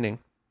silver lining.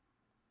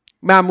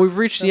 Mom, we've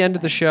reached the end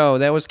of the show.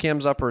 That was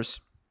Cam's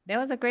uppers. That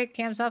was a great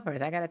Cam's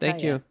uppers. I got to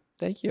tell you.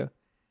 Thank you.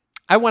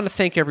 I want to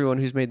thank everyone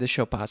who's made this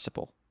show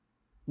possible,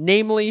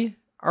 namely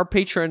our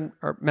Patreon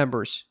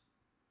members,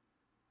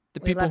 the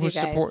people who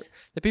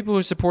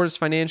support us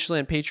financially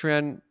on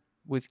Patreon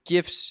with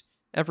gifts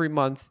every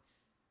month.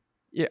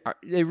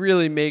 They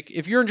really make.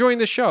 If you're enjoying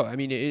the show, I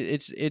mean,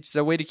 it's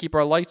a way to keep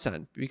our lights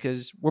on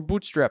because we're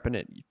bootstrapping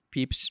it,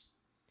 peeps.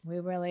 We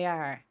really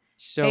are.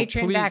 So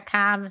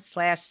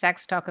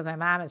Patreon.com/Sex Talk with My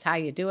Mom is how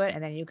you do it,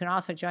 and then you can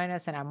also join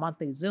us in our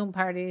monthly Zoom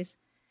parties.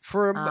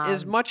 For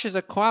as much as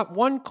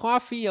one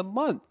coffee a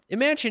month.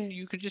 Imagine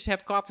you could just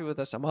have coffee with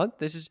us a month.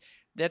 That's you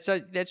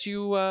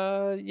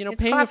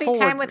it's paying coffee it forward.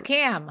 time with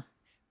Cam.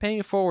 Paying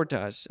it forward to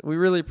us. We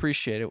really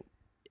appreciate it.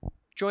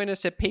 Join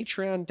us at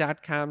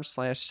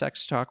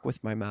patreon.com/Sex Talk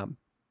with My Mom.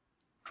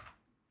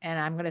 And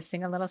I'm going to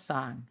sing a little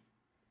song.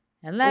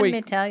 And let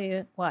me tell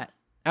you what.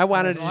 I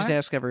wanted to just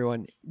ask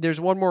everyone.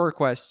 There's one more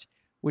request,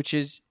 which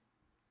is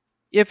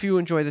if you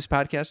enjoy this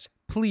podcast,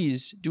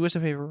 please do us a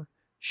favor.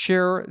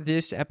 Share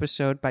this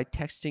episode by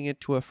texting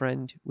it to a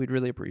friend. We'd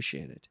really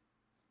appreciate it.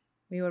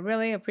 We would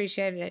really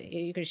appreciate it.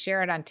 You can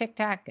share it on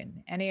TikTok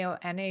and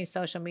any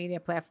social media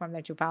platform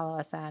that you follow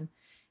us on.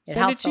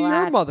 Send it to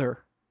your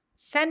mother.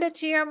 Send it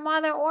to your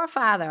mother or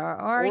father,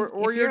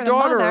 or your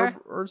daughter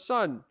or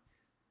son,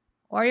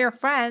 or your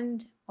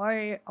friend,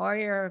 or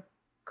your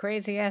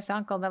crazy ass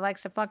uncle that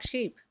likes to fuck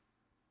sheep.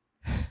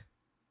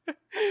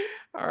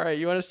 All right,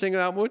 you want to sing it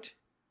out, Moot?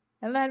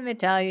 And let me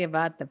tell you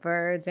about the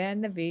birds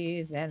and the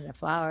bees and the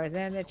flowers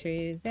and the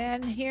trees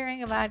and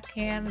hearing about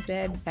Cam's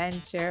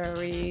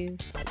adventuries.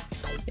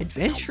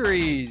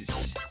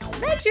 Adventuries.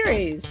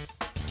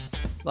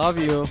 Love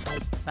you.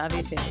 Love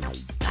you too.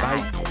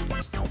 Bye.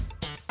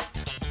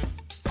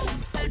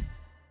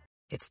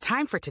 It's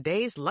time for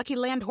today's Lucky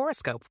Land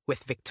horoscope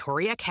with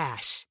Victoria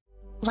Cash.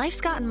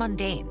 Life's gotten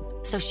mundane,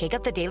 so shake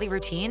up the daily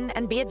routine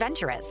and be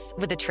adventurous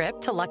with a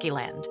trip to Lucky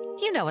Land.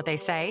 You know what they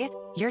say.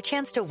 Your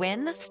chance to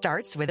win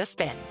starts with a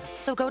spin.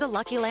 So go to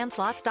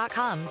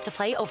LuckyLandSlots.com to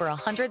play over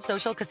 100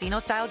 social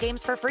casino-style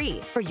games for free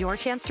for your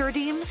chance to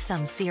redeem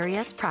some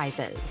serious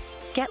prizes.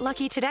 Get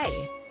lucky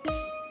today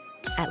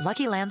at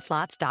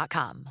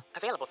LuckyLandSlots.com.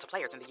 Available to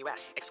players in the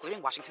U.S., excluding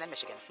Washington and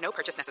Michigan. No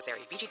purchase necessary.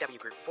 VGW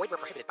Group. Void where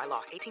prohibited by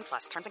law.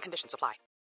 18+. Terms and conditions apply.